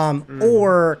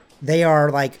 or they are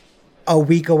like a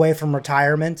week away from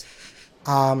retirement.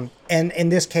 And in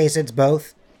this case, it's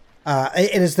both.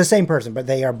 It is the same person, but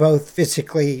they are both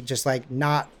physically just like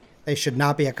they should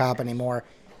not be a cop anymore.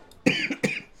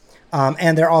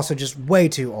 And they're also just way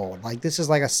too old. Like this is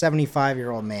like a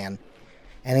 75-year-old man.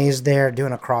 And he's there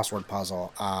doing a crossword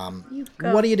puzzle.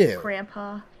 What do you do?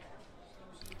 Grandpa?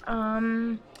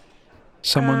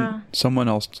 Someone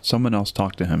else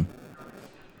talk to him.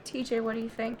 TJ, what do you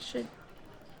think?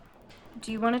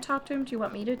 Do you want to talk to him? Do you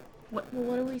want me to? What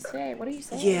do we say? What do you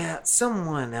say? Yeah,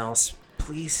 someone else,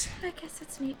 please. I guess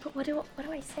it's neat, but what do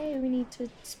I say? We need to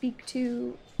speak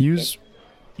to. Use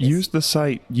the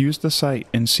site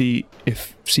and see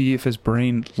if his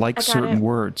brain likes certain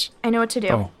words. I know what to do.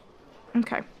 Oh.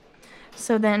 Okay.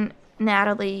 So then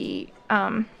Natalie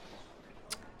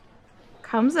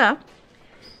comes up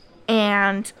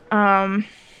and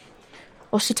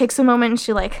she takes a moment and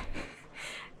she like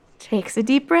takes a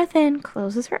deep breath in,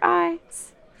 closes her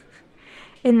eyes,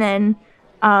 and then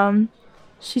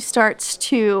she starts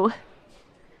to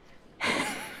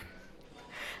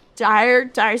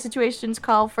dire situations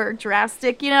call for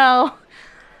drastic,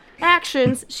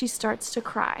 actions. She starts to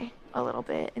cry a little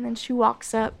bit, and then she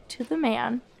walks up to the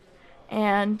man,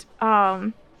 and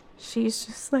she's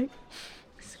just like,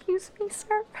 "Excuse me,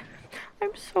 sir.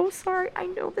 I'm so sorry. I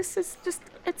know this is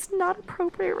it's not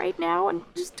appropriate right now and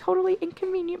just totally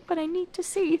inconvenient, but I need to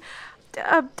see.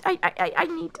 I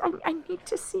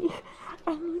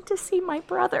need to see my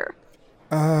brother."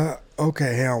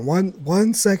 Okay, hang on.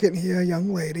 One second here,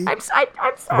 young lady. I'm sorry.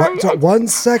 1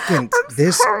 second.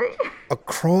 I'm sorry.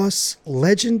 Across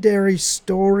Legendary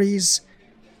Stories,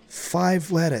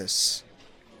 5 letters.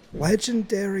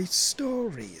 Legendary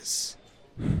Stories.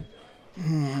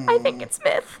 I think it's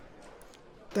Myth.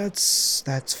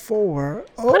 That's 4.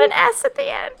 Put an S at the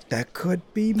end. That could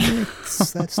be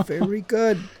Myths. That's very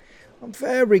good.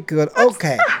 Very good.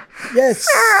 Okay. Yes.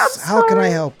 Sir, How can I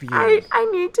help you? I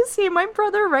need to see my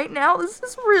brother right now. This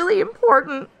is really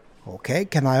important. Okay.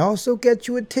 Can I also get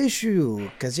you a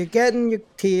tissue? Because you're getting your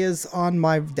tears on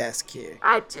my desk here.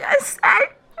 I'm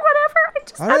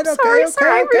All right, sorry, sir.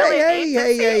 I really need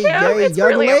to see him. It's young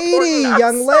really lady, important. I'm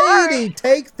young sorry. lady,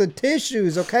 take the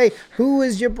tissues, okay? Who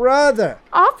is your brother?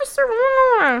 Officer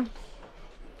Warren.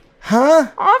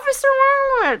 Huh? Officer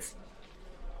Warren.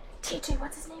 TJ,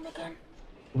 what's his name again?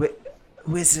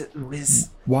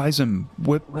 Wiseman,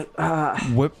 wiffle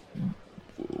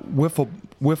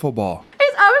ball.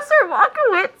 It's Officer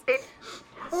Walkowitz.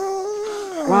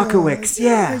 Walkowicz,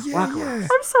 yeah. Walkowicz.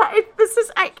 I'm sorry.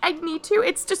 I need to.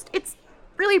 It's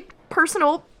really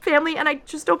personal, family, and I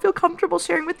just don't feel comfortable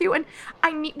sharing with you. And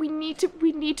we need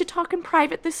to talk in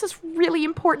private. This is really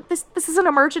important. This is an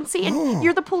emergency, and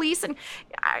you're the police, and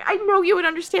I know you would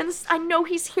understand this. I know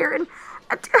he's here, and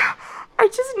I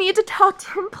just need to talk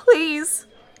to him, please.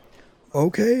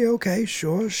 Okay,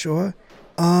 sure.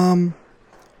 1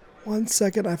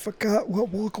 second, I forgot what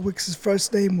Walkowicz's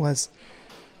first name was.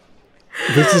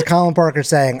 This is Colin Parker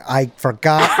saying, I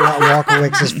forgot what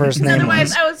Walkowicz's first name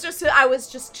was.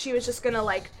 She was just gonna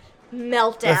like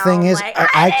melt down. The thing is, like,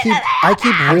 I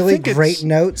keep really great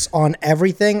notes on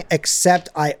everything, except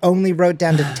I only wrote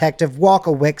down Detective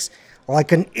Walkowicz.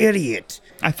 like an idiot.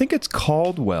 I think it's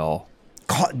Caldwell.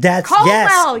 That's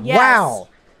Caldwell, yes. Wow,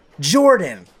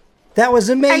 Jordan, that was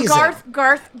amazing. And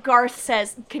Garth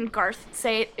says, can Garth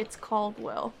say it? It's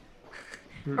Caldwell.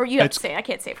 Or you have to say it. I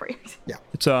can't say it for you.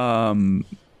 It's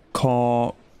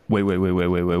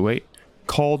Wait.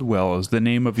 Caldwell is the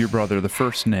name of your brother, the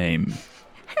first name.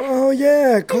 Oh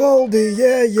yeah, Caldy.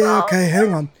 Yeah. Okay,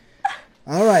 hang on.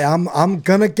 All right, I'm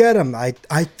gonna get him. I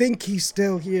think he's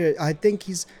still here. I think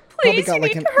he's probably Please, got you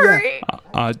like need an to hurry.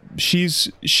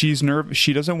 She's nervous.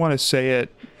 She doesn't want to say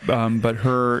it, but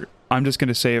I'm just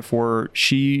gonna say it for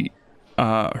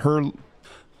her.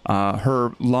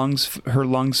 Her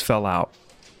lungs fell out.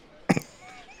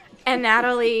 And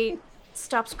Natalie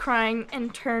stops crying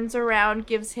and turns around,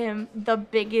 gives him the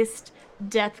biggest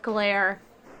death glare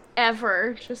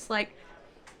ever. Just like,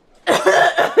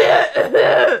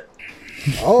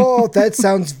 Oh, that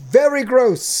sounds very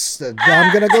gross.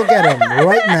 I'm gonna go get him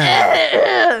right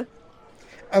now.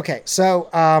 Okay, so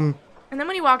and then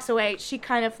when he walks away, she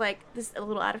kind of like, this is a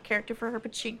little out of character for her,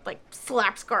 but she like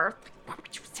slaps Garth. Why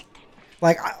would you say that?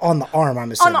 like on the arm,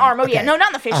 I'm assuming. On the arm, oh Okay. yeah, no, not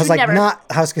in the face. I was She'd like, never. not.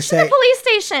 I was gonna She's in say. the police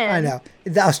station. I know.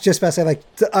 I was just about to say, like,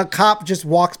 a cop just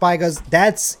walks by, and goes,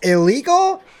 "That's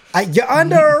illegal. You're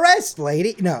under arrest,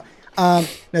 lady." No,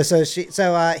 no. So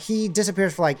he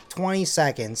disappears for like 20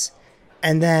 seconds,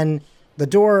 and then the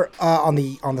door on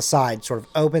the side sort of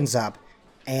opens up,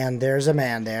 and there's a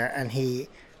man there, and he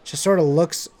just sort of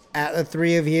looks at the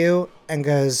three of you and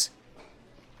goes,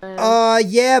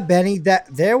 yeah, Benny,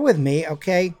 they're with me,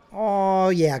 okay? Oh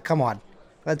yeah, come on,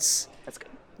 let's." That's good.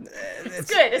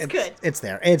 It's good. It's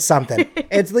there. It's something.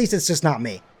 At least it's just not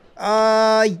me.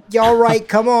 Y'all right?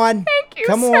 Come on. Thank you,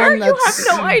 come sir. on. You have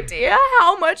no idea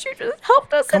how much you just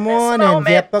helped us Come in this on moment.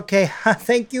 in. Yep. Okay.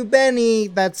 Thank you, Benny.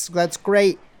 That's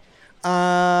great.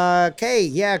 Okay.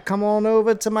 Yeah. Come on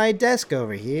over to my desk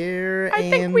over here. I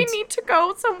think we need to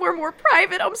go somewhere more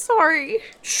private. I'm sorry.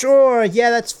 Sure. Yeah,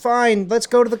 that's fine. Let's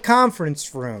go to the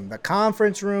conference room. The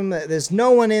conference room. There's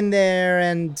no one in there,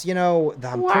 and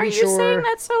I'm Why are pretty you sure. saying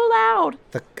that so loud?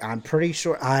 I'm pretty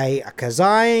sure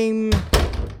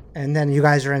and then you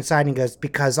guys are inside and he goes,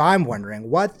 because I'm wondering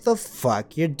what the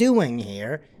fuck you're doing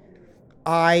here.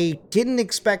 I didn't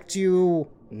expect you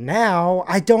now.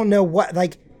 I don't know what,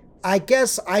 I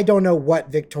guess I don't know what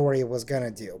Victoria was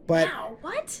gonna do, but Wow,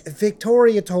 what?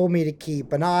 Victoria told me to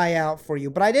keep an eye out for you,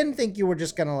 but I didn't think you were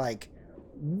just gonna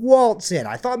waltz in.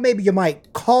 I thought maybe you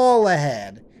might call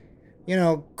ahead.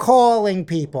 Calling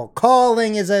people.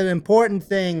 Calling is an important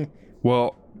thing.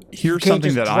 Well, here's can't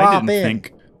something just that I drop didn't in.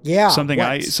 think. Yeah. Something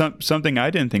what? something I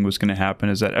didn't think was going to happen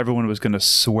is that everyone was going to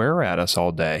swear at us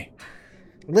all day.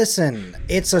 Listen,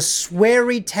 it's a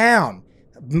sweary town.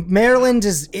 Maryland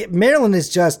is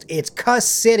just, it's cuss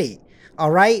city.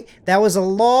 All right? That was a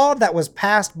law that was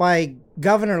passed by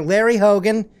Governor Larry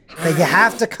Hogan that you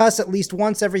have to cuss at least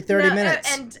once every 30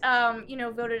 minutes. And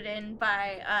voted in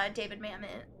by David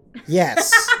Mamet.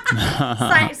 Yes.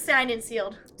 Signed and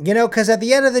sealed. Because at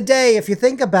the end of the day, if you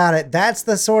think about it, that's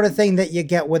the sort of thing that you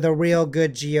get with a real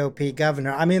good GOP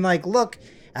governor. I mean, look,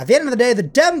 at the end of the day, the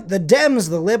Dems,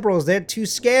 the liberals, they're too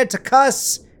scared to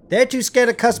cuss. They're too scared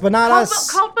to cuss, but not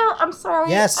us. Caldwell, I'm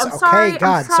sorry. Yes, I'm okay, sorry.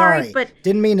 God, I'm sorry, but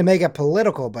didn't mean to make it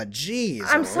political, but geez.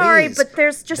 I'm sorry, Louise. but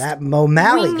there's just that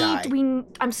O'Malley guy.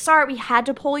 I'm sorry, we had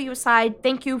to pull you aside.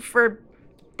 Thank you for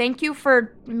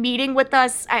meeting with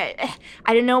us. I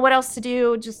didn't know what else to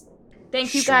do. Just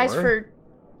thank you guys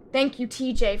thank you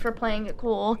TJ for playing it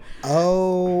cool.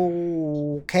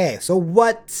 Okay, so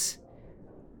what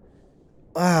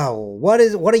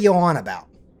are you on about?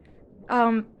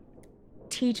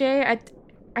 TJ,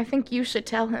 I think you should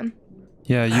tell him.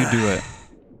 Yeah, you do it.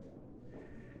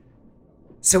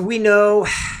 So we know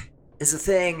is a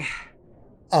thing.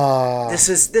 Uh, This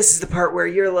is the part where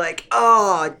you're like,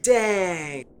 oh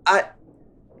dang.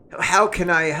 How can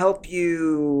I help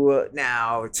you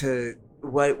now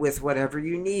with whatever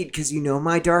you need? Because you know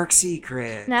my dark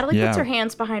secret. Natalie Yeah. puts her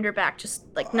hands behind her back, just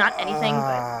like not anything,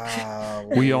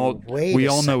 but We all wait we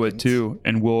a all know it second. too,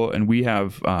 and we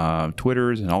have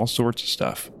Twitters and all sorts of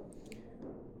stuff.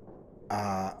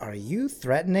 Are you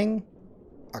threatening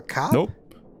a cop?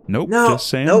 Nope, No, just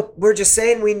saying. nope. We're just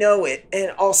saying we know it.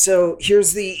 And also,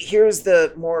 here's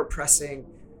the more pressing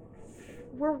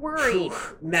we're worried.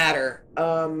 matter.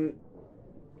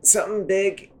 Something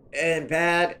big and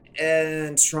bad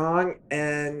and strong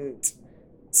and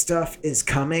stuff is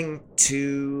coming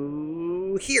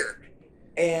to here.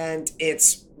 And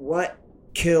it's what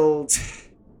killed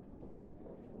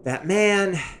that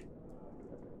man.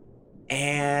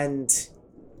 And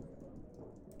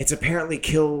it's apparently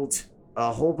killed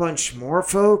a whole bunch more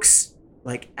folks.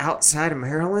 like outside of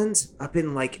Maryland, up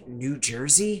in like New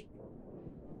Jersey.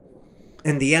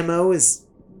 And the MO is,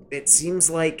 it seems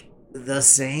like the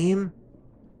same.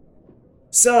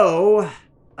 So,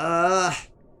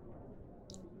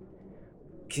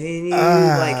 can you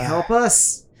like help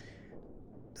us?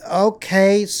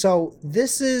 Okay, so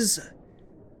this is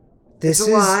It's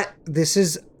a lot. this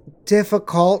is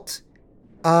difficult.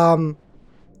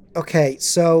 Okay,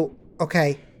 so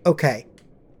okay.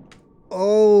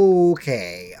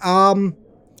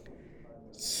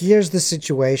 Here's the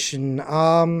situation.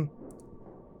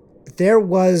 There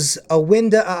was a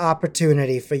window of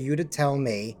opportunity for you to tell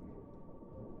me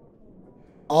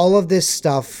all of this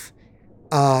stuff,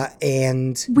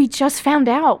 and We just found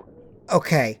out.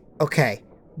 okay. Are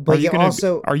But you you gonna,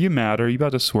 also, Are you mad? Are you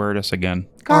about to swear at us again?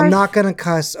 Garth, I'm not gonna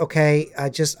cuss, okay? I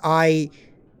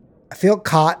feel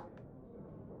caught.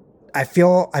 I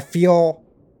feel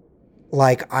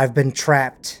like I've been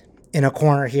trapped in a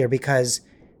corner here because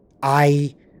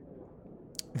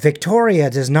Victoria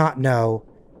does not know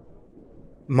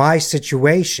my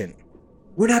situation.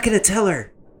 We're not gonna tell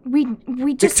her. we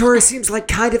just Victoria seems like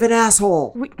kind of an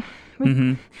asshole.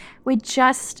 we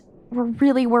just we're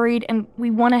really worried and we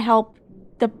want to help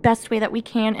the best way that we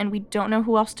can, and we don't know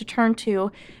who else to turn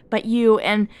to but you.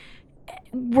 And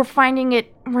we're finding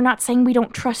it, we're not saying we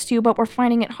don't trust you, but we're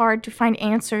finding it hard to find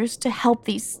answers to help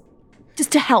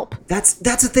just to help. That's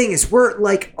the thing, is we're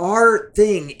like, our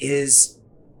thing is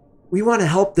we want to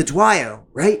help the Dwyo,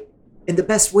 right? And the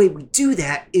best way we do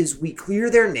that is we clear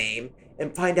their name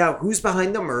and find out who's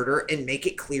behind the murder and make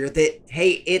it clear that,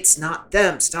 hey, it's not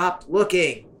them. Stop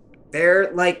looking.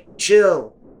 They're like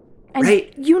chill. And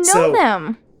Right, you know so-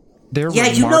 them. They're Yeah,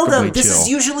 you know them. remarkably This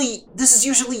chill. is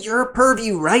usually your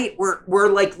purview, right? We're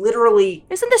like literally,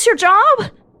 Isn't this your job?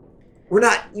 we're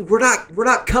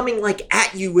not coming like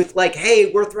at you with like,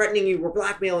 hey, we're threatening you, we're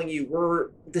blackmailing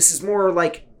you. This is more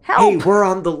like, hey, Help. we're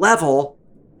on the level,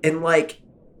 and like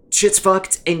shit's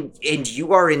fucked, and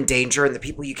you are in danger, and the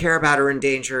people you care about are in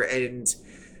danger, and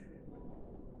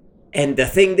the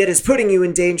thing that is putting you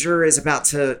in danger is about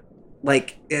to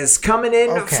is coming in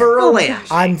Okay. for a Oh my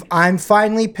land. I'm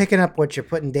finally picking up what you're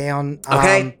putting down.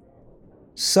 Okay.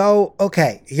 So,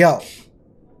 okay, yo.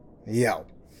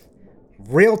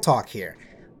 Real talk here.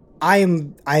 I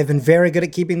have been very good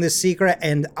at keeping this secret,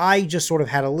 and I just sort of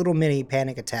had a little mini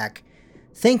panic attack,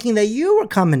 thinking that you were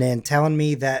coming in, telling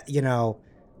me that,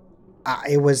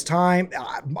 it was time.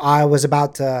 I was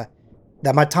about to,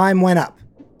 that my time went up.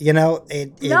 It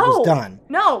was done.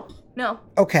 No.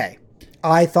 Okay.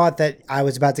 I thought that I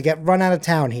was about to get run out of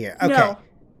town here. Okay.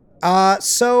 No.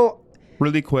 So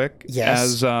Really quick,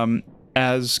 Yes.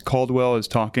 as Caldwell is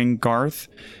talking, Garth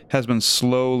has been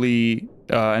slowly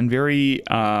and very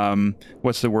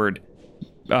what's the word?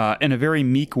 In a very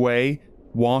meek way,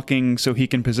 walking so he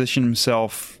can position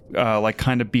himself like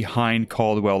kind of behind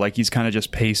Caldwell, like he's kind of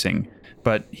just pacing,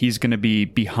 but he's going to be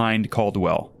behind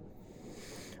Caldwell.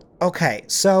 Okay,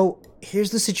 so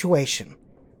here's the situation.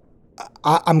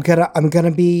 I'm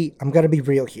gonna be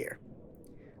real here.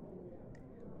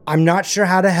 I'm not sure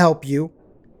how to help you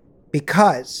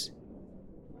because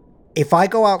if I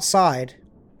go outside,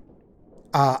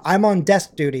 I'm on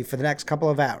desk duty for the next couple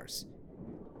of hours.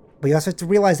 We also have to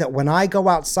realize that when I go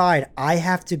outside, I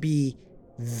have to be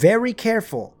very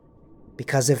careful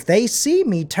because if they see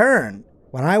me turn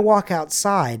when I walk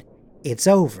outside, it's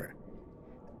over.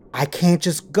 I can't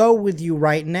just go with you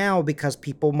right now because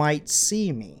people might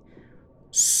see me.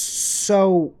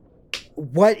 So,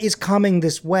 what is coming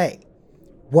this way?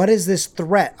 What is this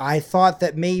threat? I thought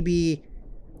that maybe,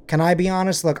 can I be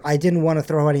honest? Look, I didn't want to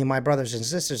throw any of my brothers and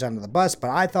sisters under the bus, but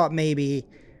I thought maybe,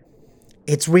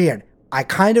 it's weird. I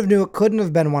kind of knew it couldn't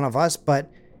have been one of us, but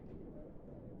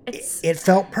it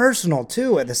felt personal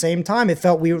too. At the same time, it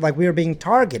felt like we were being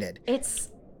targeted.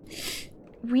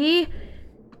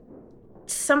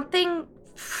 Something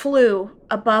flew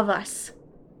above us.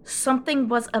 Something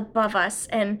was above us,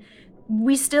 and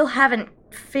we still haven't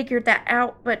figured that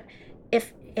out. But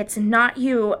if it's not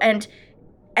you, and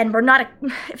we're not,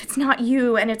 if it's not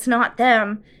you and it's not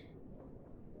them,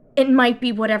 it might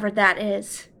be whatever that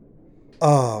is.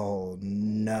 Oh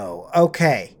no.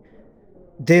 Okay.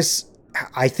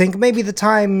 I think maybe the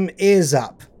time is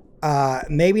up.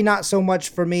 Maybe not so much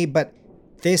for me, but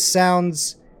this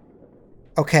sounds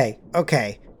okay.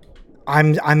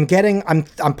 I'm starting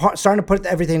to put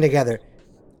everything together.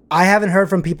 I haven't heard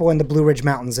from people in the Blue Ridge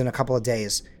Mountains in a couple of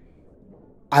days.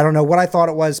 I don't know what I thought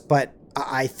it was, but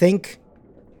I think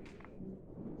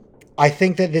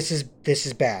that this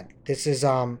is bad. This is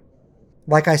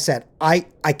like I said, I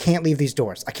can't leave these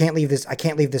doors. I can't leave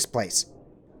this place.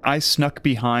 I snuck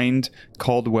behind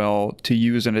Caldwell to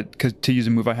use a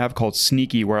move I have called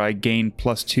Sneaky, where I gain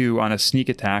 +2 on a sneak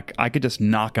attack. I could just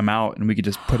knock him out, and we could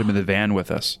just put him in the van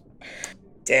with us.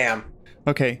 Damn.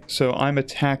 Okay, so I'm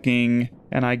attacking,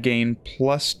 and I gain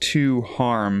 +2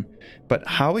 harm. But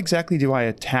how exactly do I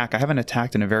attack? I haven't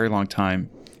attacked in a very long time.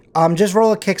 Just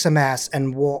roll a kick some ass,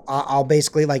 and I'll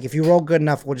basically, like, if you roll good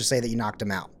enough, we'll just say that you knocked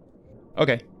him out.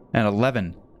 Okay, and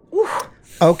 11.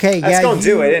 Okay, That's gonna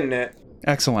do it, isn't it?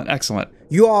 Excellent, excellent.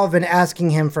 You all have been asking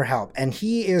him for help, and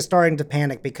he is starting to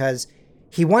panic because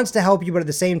he wants to help you, but at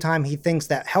the same time, he thinks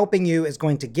that helping you is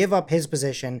going to give up his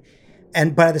position.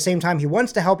 But at the same time, he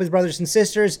wants to help his brothers and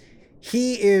sisters.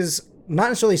 He is not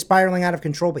necessarily spiraling out of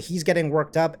control, but he's getting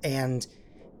worked up, and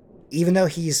even though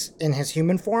he's in his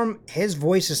human form, his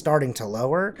voice is starting to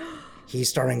lower. He's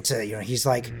starting to, he's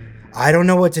like, I don't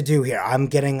know what to do here. I'm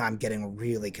getting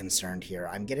really concerned here.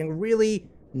 I'm getting really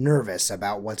nervous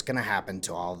about what's going to happen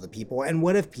to all of the people. And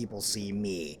what if people see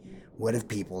me? What if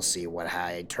people see what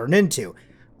I turn into?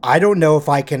 I don't know if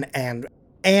I can.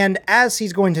 And as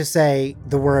he's going to say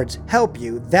the words help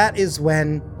you, that is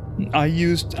when I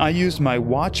used my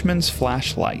Watchman's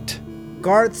flashlight.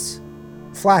 Garth's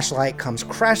flashlight comes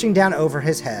crashing down over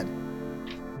his head,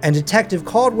 and Detective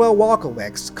Caldwell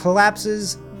Walkowicz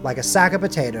collapses like a sack of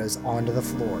potatoes onto the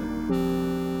floor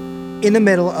in the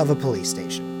middle of a police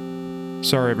station.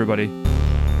 Sorry, everybody.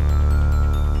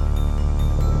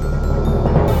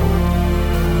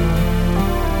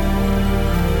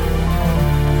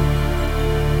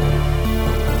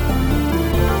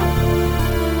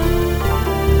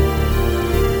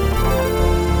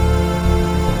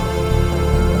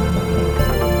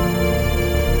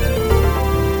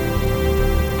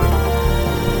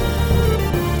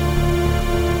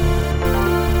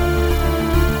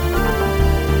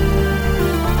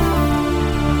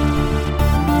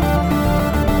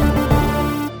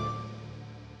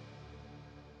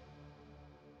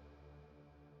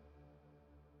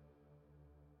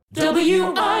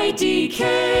 WIDK.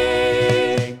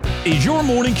 Is your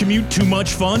morning commute too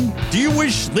much fun? Do you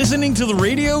wish listening to the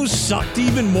radio sucked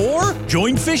even more?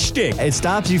 Join Fish Stick. It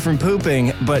stops you from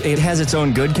pooping, but it has its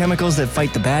own good chemicals that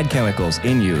fight the bad chemicals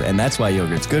in you, and that's why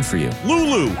yogurt's good for you.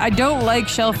 Lulu. I don't like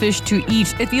shellfish to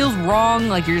eat. It feels wrong,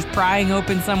 like you're just prying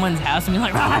open someone's house and you're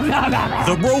like, rah, rah, rah,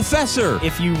 rah. The Professor.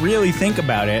 If you really think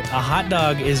about it, a hot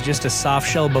dog is just a soft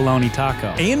shell bologna taco.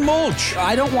 And Mulch.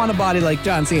 I don't want a body like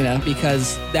John Cena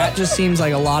because that just seems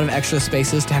like a lot of extra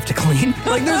spaces to have to clean.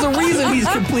 Like, there's a reason he's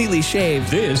completely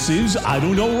shaved. This is I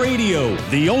Don't Know Radio,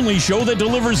 the only show that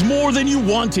delivers more than you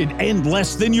wanted and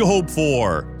less than you hoped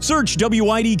for. Search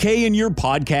WIDK in your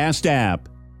podcast app.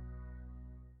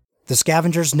 The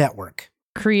Scavengers Network.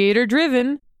 Creator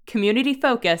driven. Community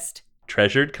focused.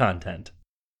 Treasured content.